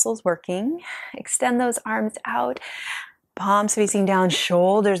leg muscles working. Extend those arms out, palms facing down,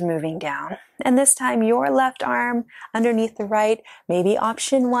 shoulders moving down. And this time, your left arm underneath the right, maybe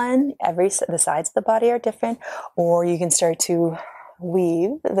option one. The sides of the body are different, or you can start to weave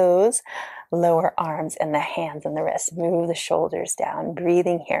those lower arms and the hands and the wrists. Move the shoulders down,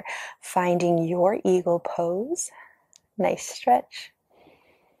 breathing here, finding your eagle pose. Nice stretch.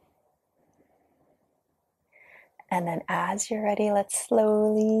 And then as you're ready, let's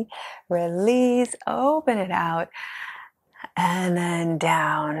slowly release, open it out, and then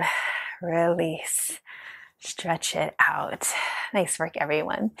down, release. Stretch it out. Nice work,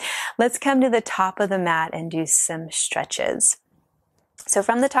 everyone. Let's come to the top of the mat and do some stretches. So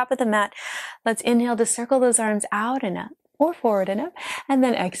from the top of the mat, let's inhale to circle those arms out and up, or forward and up, and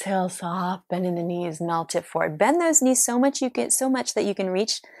then exhale, soft bend in the knees, melt it forward. Bend those knees so much that you can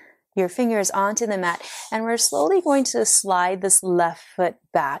reach your fingers onto the mat. And we're slowly going to slide this left foot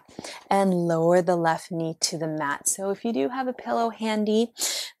back and lower the left knee to the mat. So if you do have a pillow handy,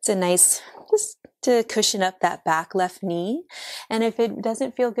 it's a nice, just to cushion up that back left knee. And if it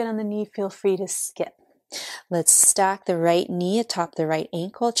doesn't feel good on the knee, feel free to skip. Let's stack the right knee atop the right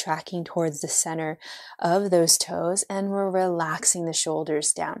ankle, tracking towards the center of those toes, and we're relaxing the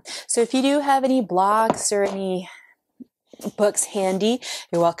shoulders down. So if you do have any blocks or any books handy,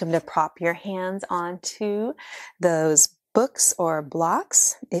 you're welcome to prop your hands onto those books or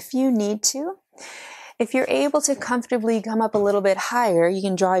blocks if you need to. If you're able to comfortably come up a little bit higher, you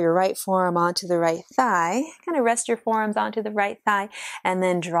can draw your right forearm onto the right thigh, kind of rest your forearms onto the right thigh, and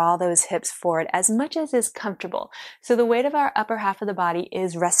then draw those hips forward as much as is comfortable. So the weight of our upper half of the body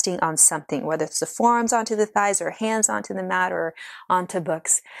is resting on something, whether it's the forearms onto the thighs or hands onto the mat or onto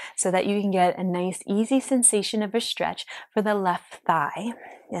books, so that you can get a nice, easy sensation of a stretch for the left thigh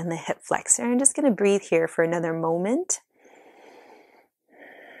and the hip flexor. I'm just going to breathe here for another moment.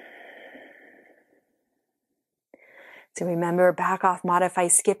 So remember, back off, modify,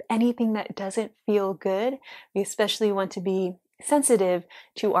 skip anything that doesn't feel good. We especially want to be sensitive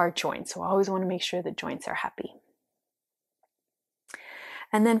to our joints. So I always want to make sure the joints are happy.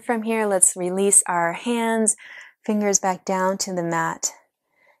 And then from here, let's release our hands, fingers back down to the mat.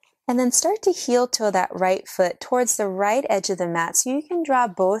 And then start to heel toe that right foot towards the right edge of the mat. So you can draw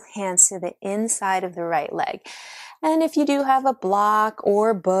both hands to the inside of the right leg. And if you do have a block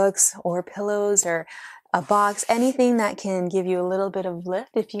or books or pillows or a box, anything that can give you a little bit of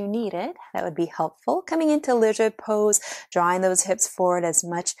lift if you need it, that would be helpful. Coming into lizard pose, drawing those hips forward as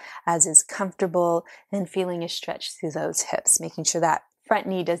much as is comfortable and feeling a stretch through those hips, making sure that front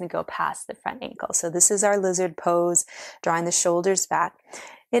knee doesn't go past the front ankle. So this is our lizard pose, drawing the shoulders back.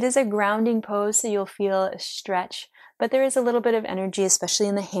 It is a grounding pose, so you'll feel a stretch, but there is a little bit of energy, especially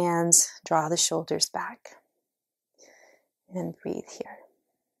in the hands. Draw the shoulders back and breathe here.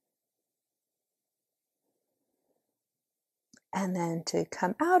 And then to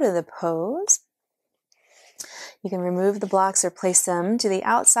come out of the pose, you can remove the blocks or place them to the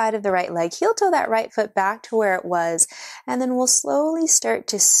outside of the right leg. Heel toe that right foot back to where it was. And then we'll slowly start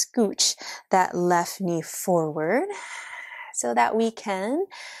to scooch that left knee forward so that we can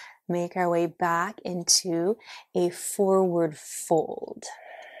make our way back into a forward fold.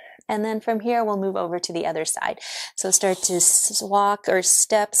 And then from here, we'll move over to the other side. So start to walk or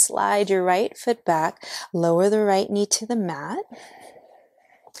step, slide your right foot back, lower the right knee to the mat.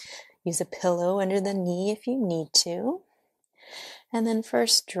 Use a pillow under the knee if you need to. And then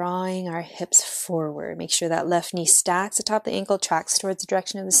first drawing our hips forward. Make sure that left knee stacks atop the ankle, tracks towards the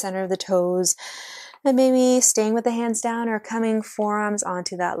direction of the center of the toes. And maybe staying with the hands down or coming forearms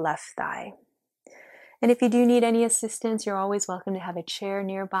onto that left thigh. And if you do need any assistance, you're always welcome to have a chair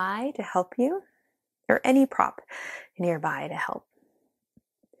nearby to help you, or any prop nearby to help.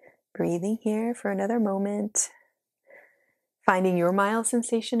 Breathing here for another moment, finding your mild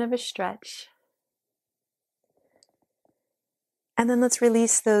sensation of a stretch. And then let's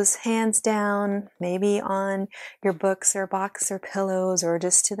release those hands down, maybe on your books or box or pillows or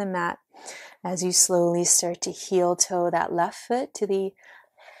just to the mat as you slowly start to heel toe that left foot to the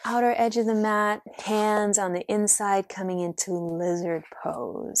outer edge of the mat, hands on the inside coming into lizard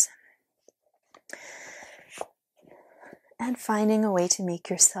pose. And finding a way to make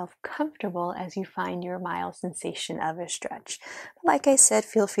yourself comfortable as you find your mild sensation of a stretch. Like I said,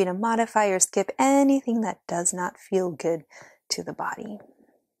 feel free to modify or skip anything that does not feel good to the body.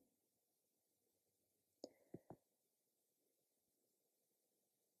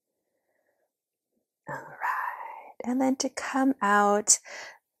 All right, and then to come out,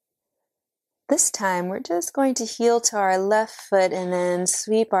 this time we're just going to heel to our left foot and then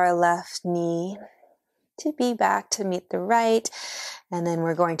sweep our left knee to be back to meet the right. And then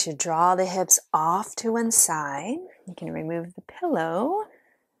we're going to draw the hips off to one side. You can remove the pillow.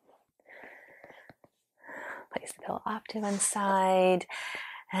 Place the pillow off to one side.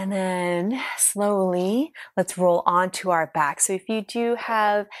 And then slowly, let's roll onto our back. So if you do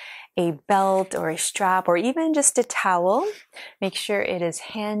have a belt or a strap or even just a towel, make sure it is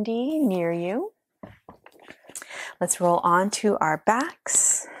handy near you. Let's roll onto our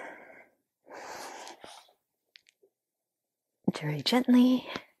backs. Very gently.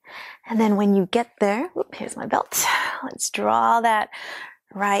 And then when you get there, here's my belt. Let's draw that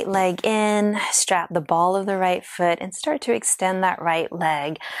right leg in, strap the ball of the right foot, and start to extend that right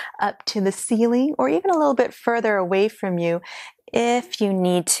leg up to the ceiling or even a little bit further away from you if you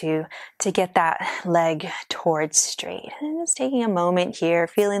need to get that leg towards straight. And just taking a moment here,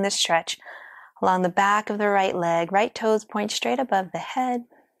 feeling the stretch along the back of the right leg. Right toes point straight above the head.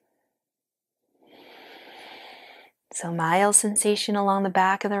 So mild sensation along the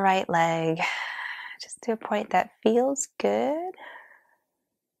back of the right leg, just to a point that feels good.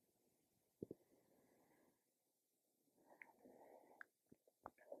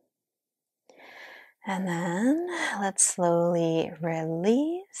 And then let's slowly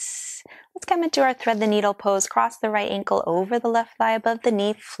release. Let's come into our thread the needle pose. Cross the right ankle over the left thigh above the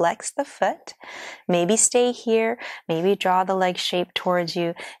knee. Flex the foot. Maybe stay here. Maybe draw the leg shape towards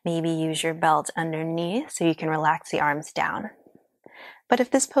you. Maybe use your belt underneath so you can relax the arms down. But if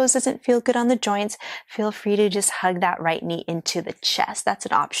this pose doesn't feel good on the joints, feel free to just hug that right knee into the chest. That's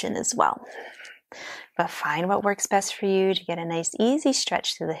an option as well. But find what works best for you to get a nice easy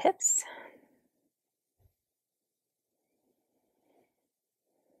stretch through the hips.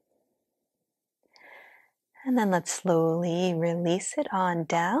 And then let's slowly release it on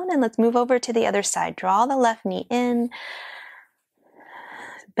down, and let's move over to the other side. Draw the left knee in,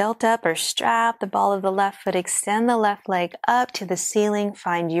 belt up or strap the ball of the left foot, extend the left leg up to the ceiling.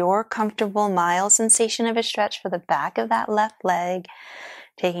 Find your comfortable mild sensation of a stretch for the back of that left leg.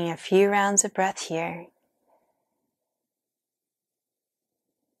 Taking a few rounds of breath here.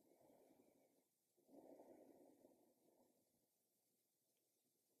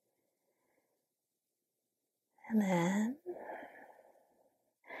 And then,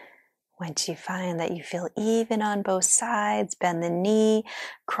 once you find that you feel even on both sides, bend the knee,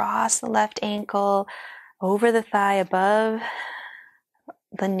 cross the left ankle over the thigh above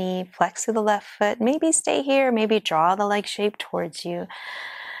the knee, flex through the left foot. Maybe stay here, maybe draw the leg shape towards you.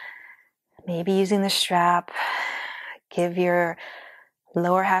 Maybe using the strap, give your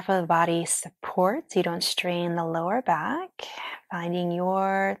lower half of the body support so you don't strain the lower back. Finding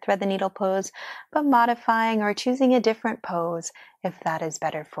your thread the needle pose, but modifying or choosing a different pose if that is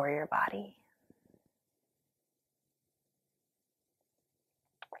better for your body.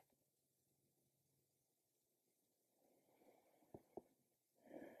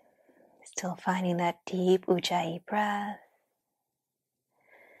 Still finding that deep Ujjayi breath.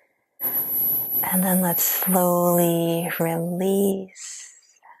 And then let's slowly release.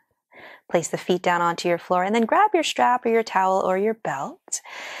 Place the feet down onto your floor and then grab your strap or your towel or your belt.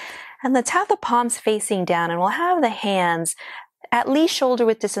 And let's have the palms facing down, and we'll have the hands at least shoulder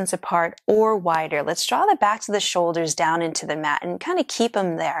width distance apart or wider. Let's draw the backs of the shoulders down into the mat and kind of keep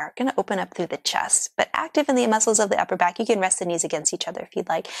them there. We're going to open up through the chest, but active in the muscles of the upper back. You can rest the knees against each other if you'd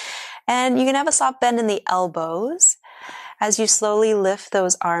like. And you can have a soft bend in the elbows as you slowly lift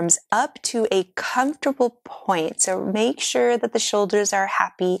those arms up to a comfortable point. So make sure that the shoulders are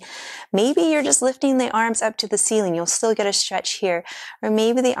happy. Maybe you're just lifting the arms up to the ceiling. You'll still get a stretch here. Or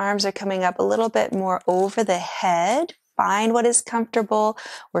maybe the arms are coming up a little bit more over the head. Find what is comfortable.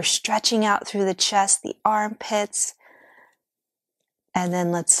 We're stretching out through the chest, the armpits. And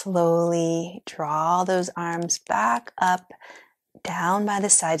then let's slowly draw those arms back up, down by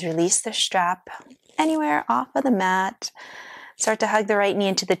the sides. Release the strap anywhere off of the mat. Start to hug the right knee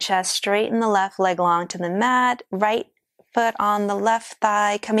into the chest. Straighten the left leg long to the mat. Right foot on the left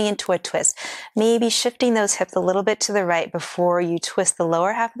thigh, coming into a twist. Maybe shifting those hips a little bit to the right before you twist the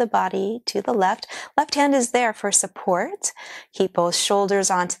lower half of the body to the left. Left hand is there for support. Keep both shoulders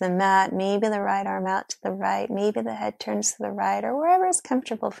onto the mat. Maybe the right arm out to the right. Maybe the head turns to the right, or wherever is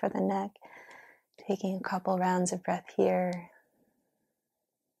comfortable for the neck. Taking a couple rounds of breath here.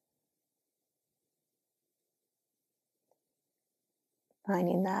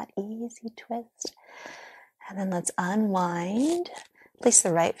 Finding that easy twist. And then let's unwind. Place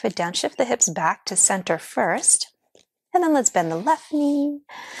the right foot down. Shift the hips back to center first. And then let's bend the left knee.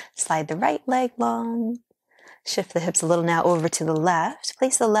 Slide the right leg long. Shift the hips a little now over to the left.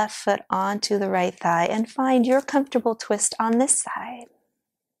 Place the left foot onto the right thigh and find your comfortable twist on this side.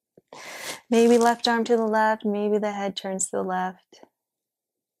 Maybe left arm to the left. Maybe the head turns to the left.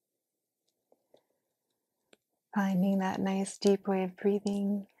 Finding that nice deep way of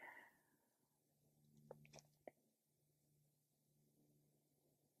breathing.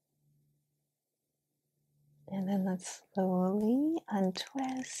 And then let's slowly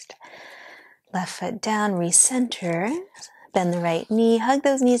untwist. Left foot down, recenter. Bend the right knee, hug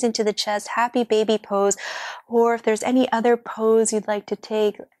those knees into the chest, happy baby pose. Or if there's any other pose you'd like to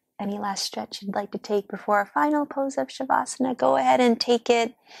take, any last stretch you'd like to take before our final pose of Shavasana, go ahead and take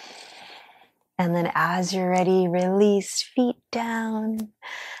it. And then as you're ready, release, feet down.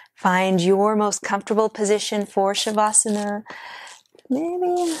 Find your most comfortable position for Shavasana.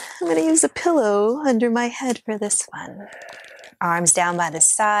 Maybe I'm going to use a pillow under my head for this one. Arms down by the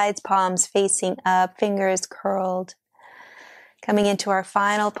sides, palms facing up, fingers curled. Coming into our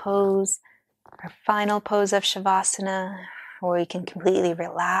final pose of Shavasana, where we can completely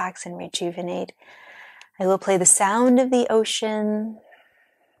relax and rejuvenate. I will play the sound of the ocean.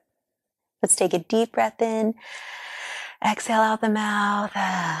 Let's take a deep breath in, exhale out the mouth,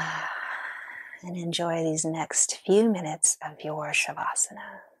 and enjoy these next few minutes of your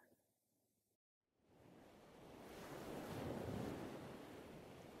Shavasana.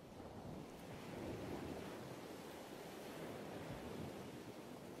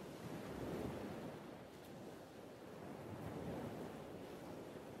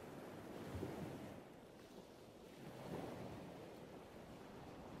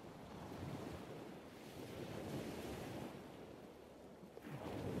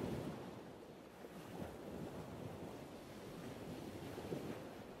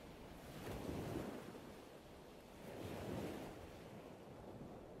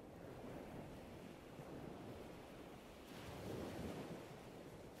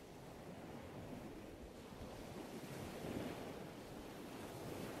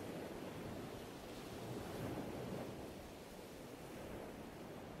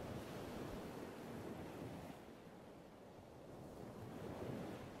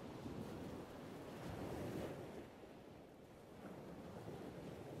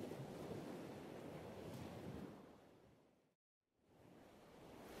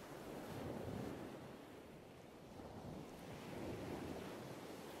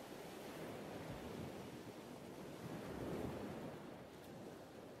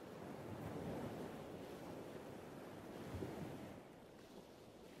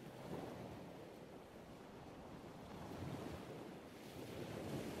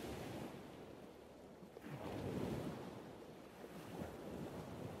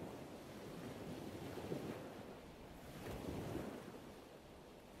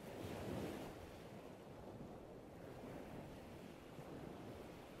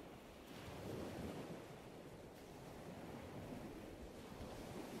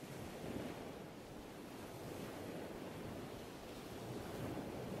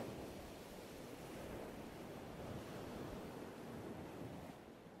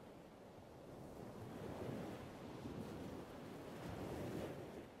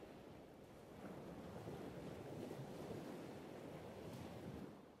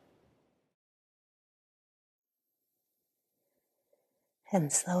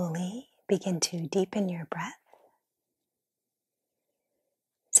 And slowly begin to deepen your breath.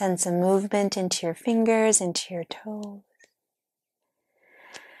 Send some movement into your fingers, into your toes.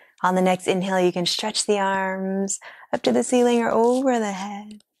 On the next inhale, you can stretch the arms up to the ceiling or over the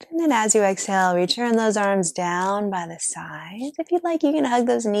head. And then as you exhale, return those arms down by the sides. If you'd like, you can hug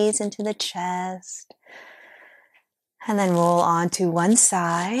those knees into the chest. And then roll onto one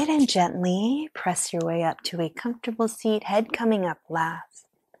side and gently press your way up to a comfortable seat, head coming up last.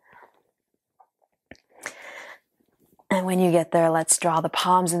 And when you get there, let's draw the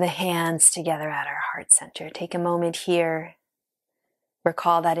palms of the hands together at our heart center. Take a moment here.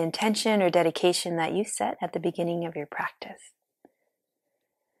 Recall that intention or dedication that you set at the beginning of your practice.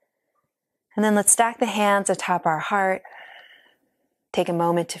 And then let's stack the hands atop our heart. Take a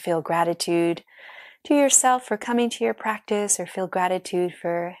moment to feel gratitude to yourself for coming to your practice, or feel gratitude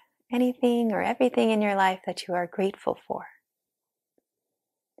for anything or everything in your life that you are grateful for.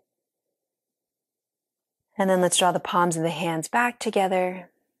 And then let's draw the palms of the hands back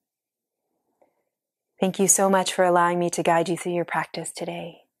together. Thank you so much for allowing me to guide you through your practice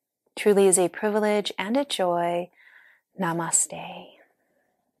today. Truly is a privilege and a joy. Namaste.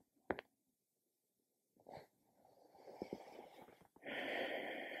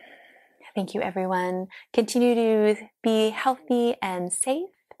 Thank you, everyone. Continue to be healthy and safe,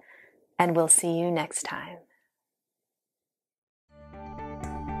 and we'll see you next time.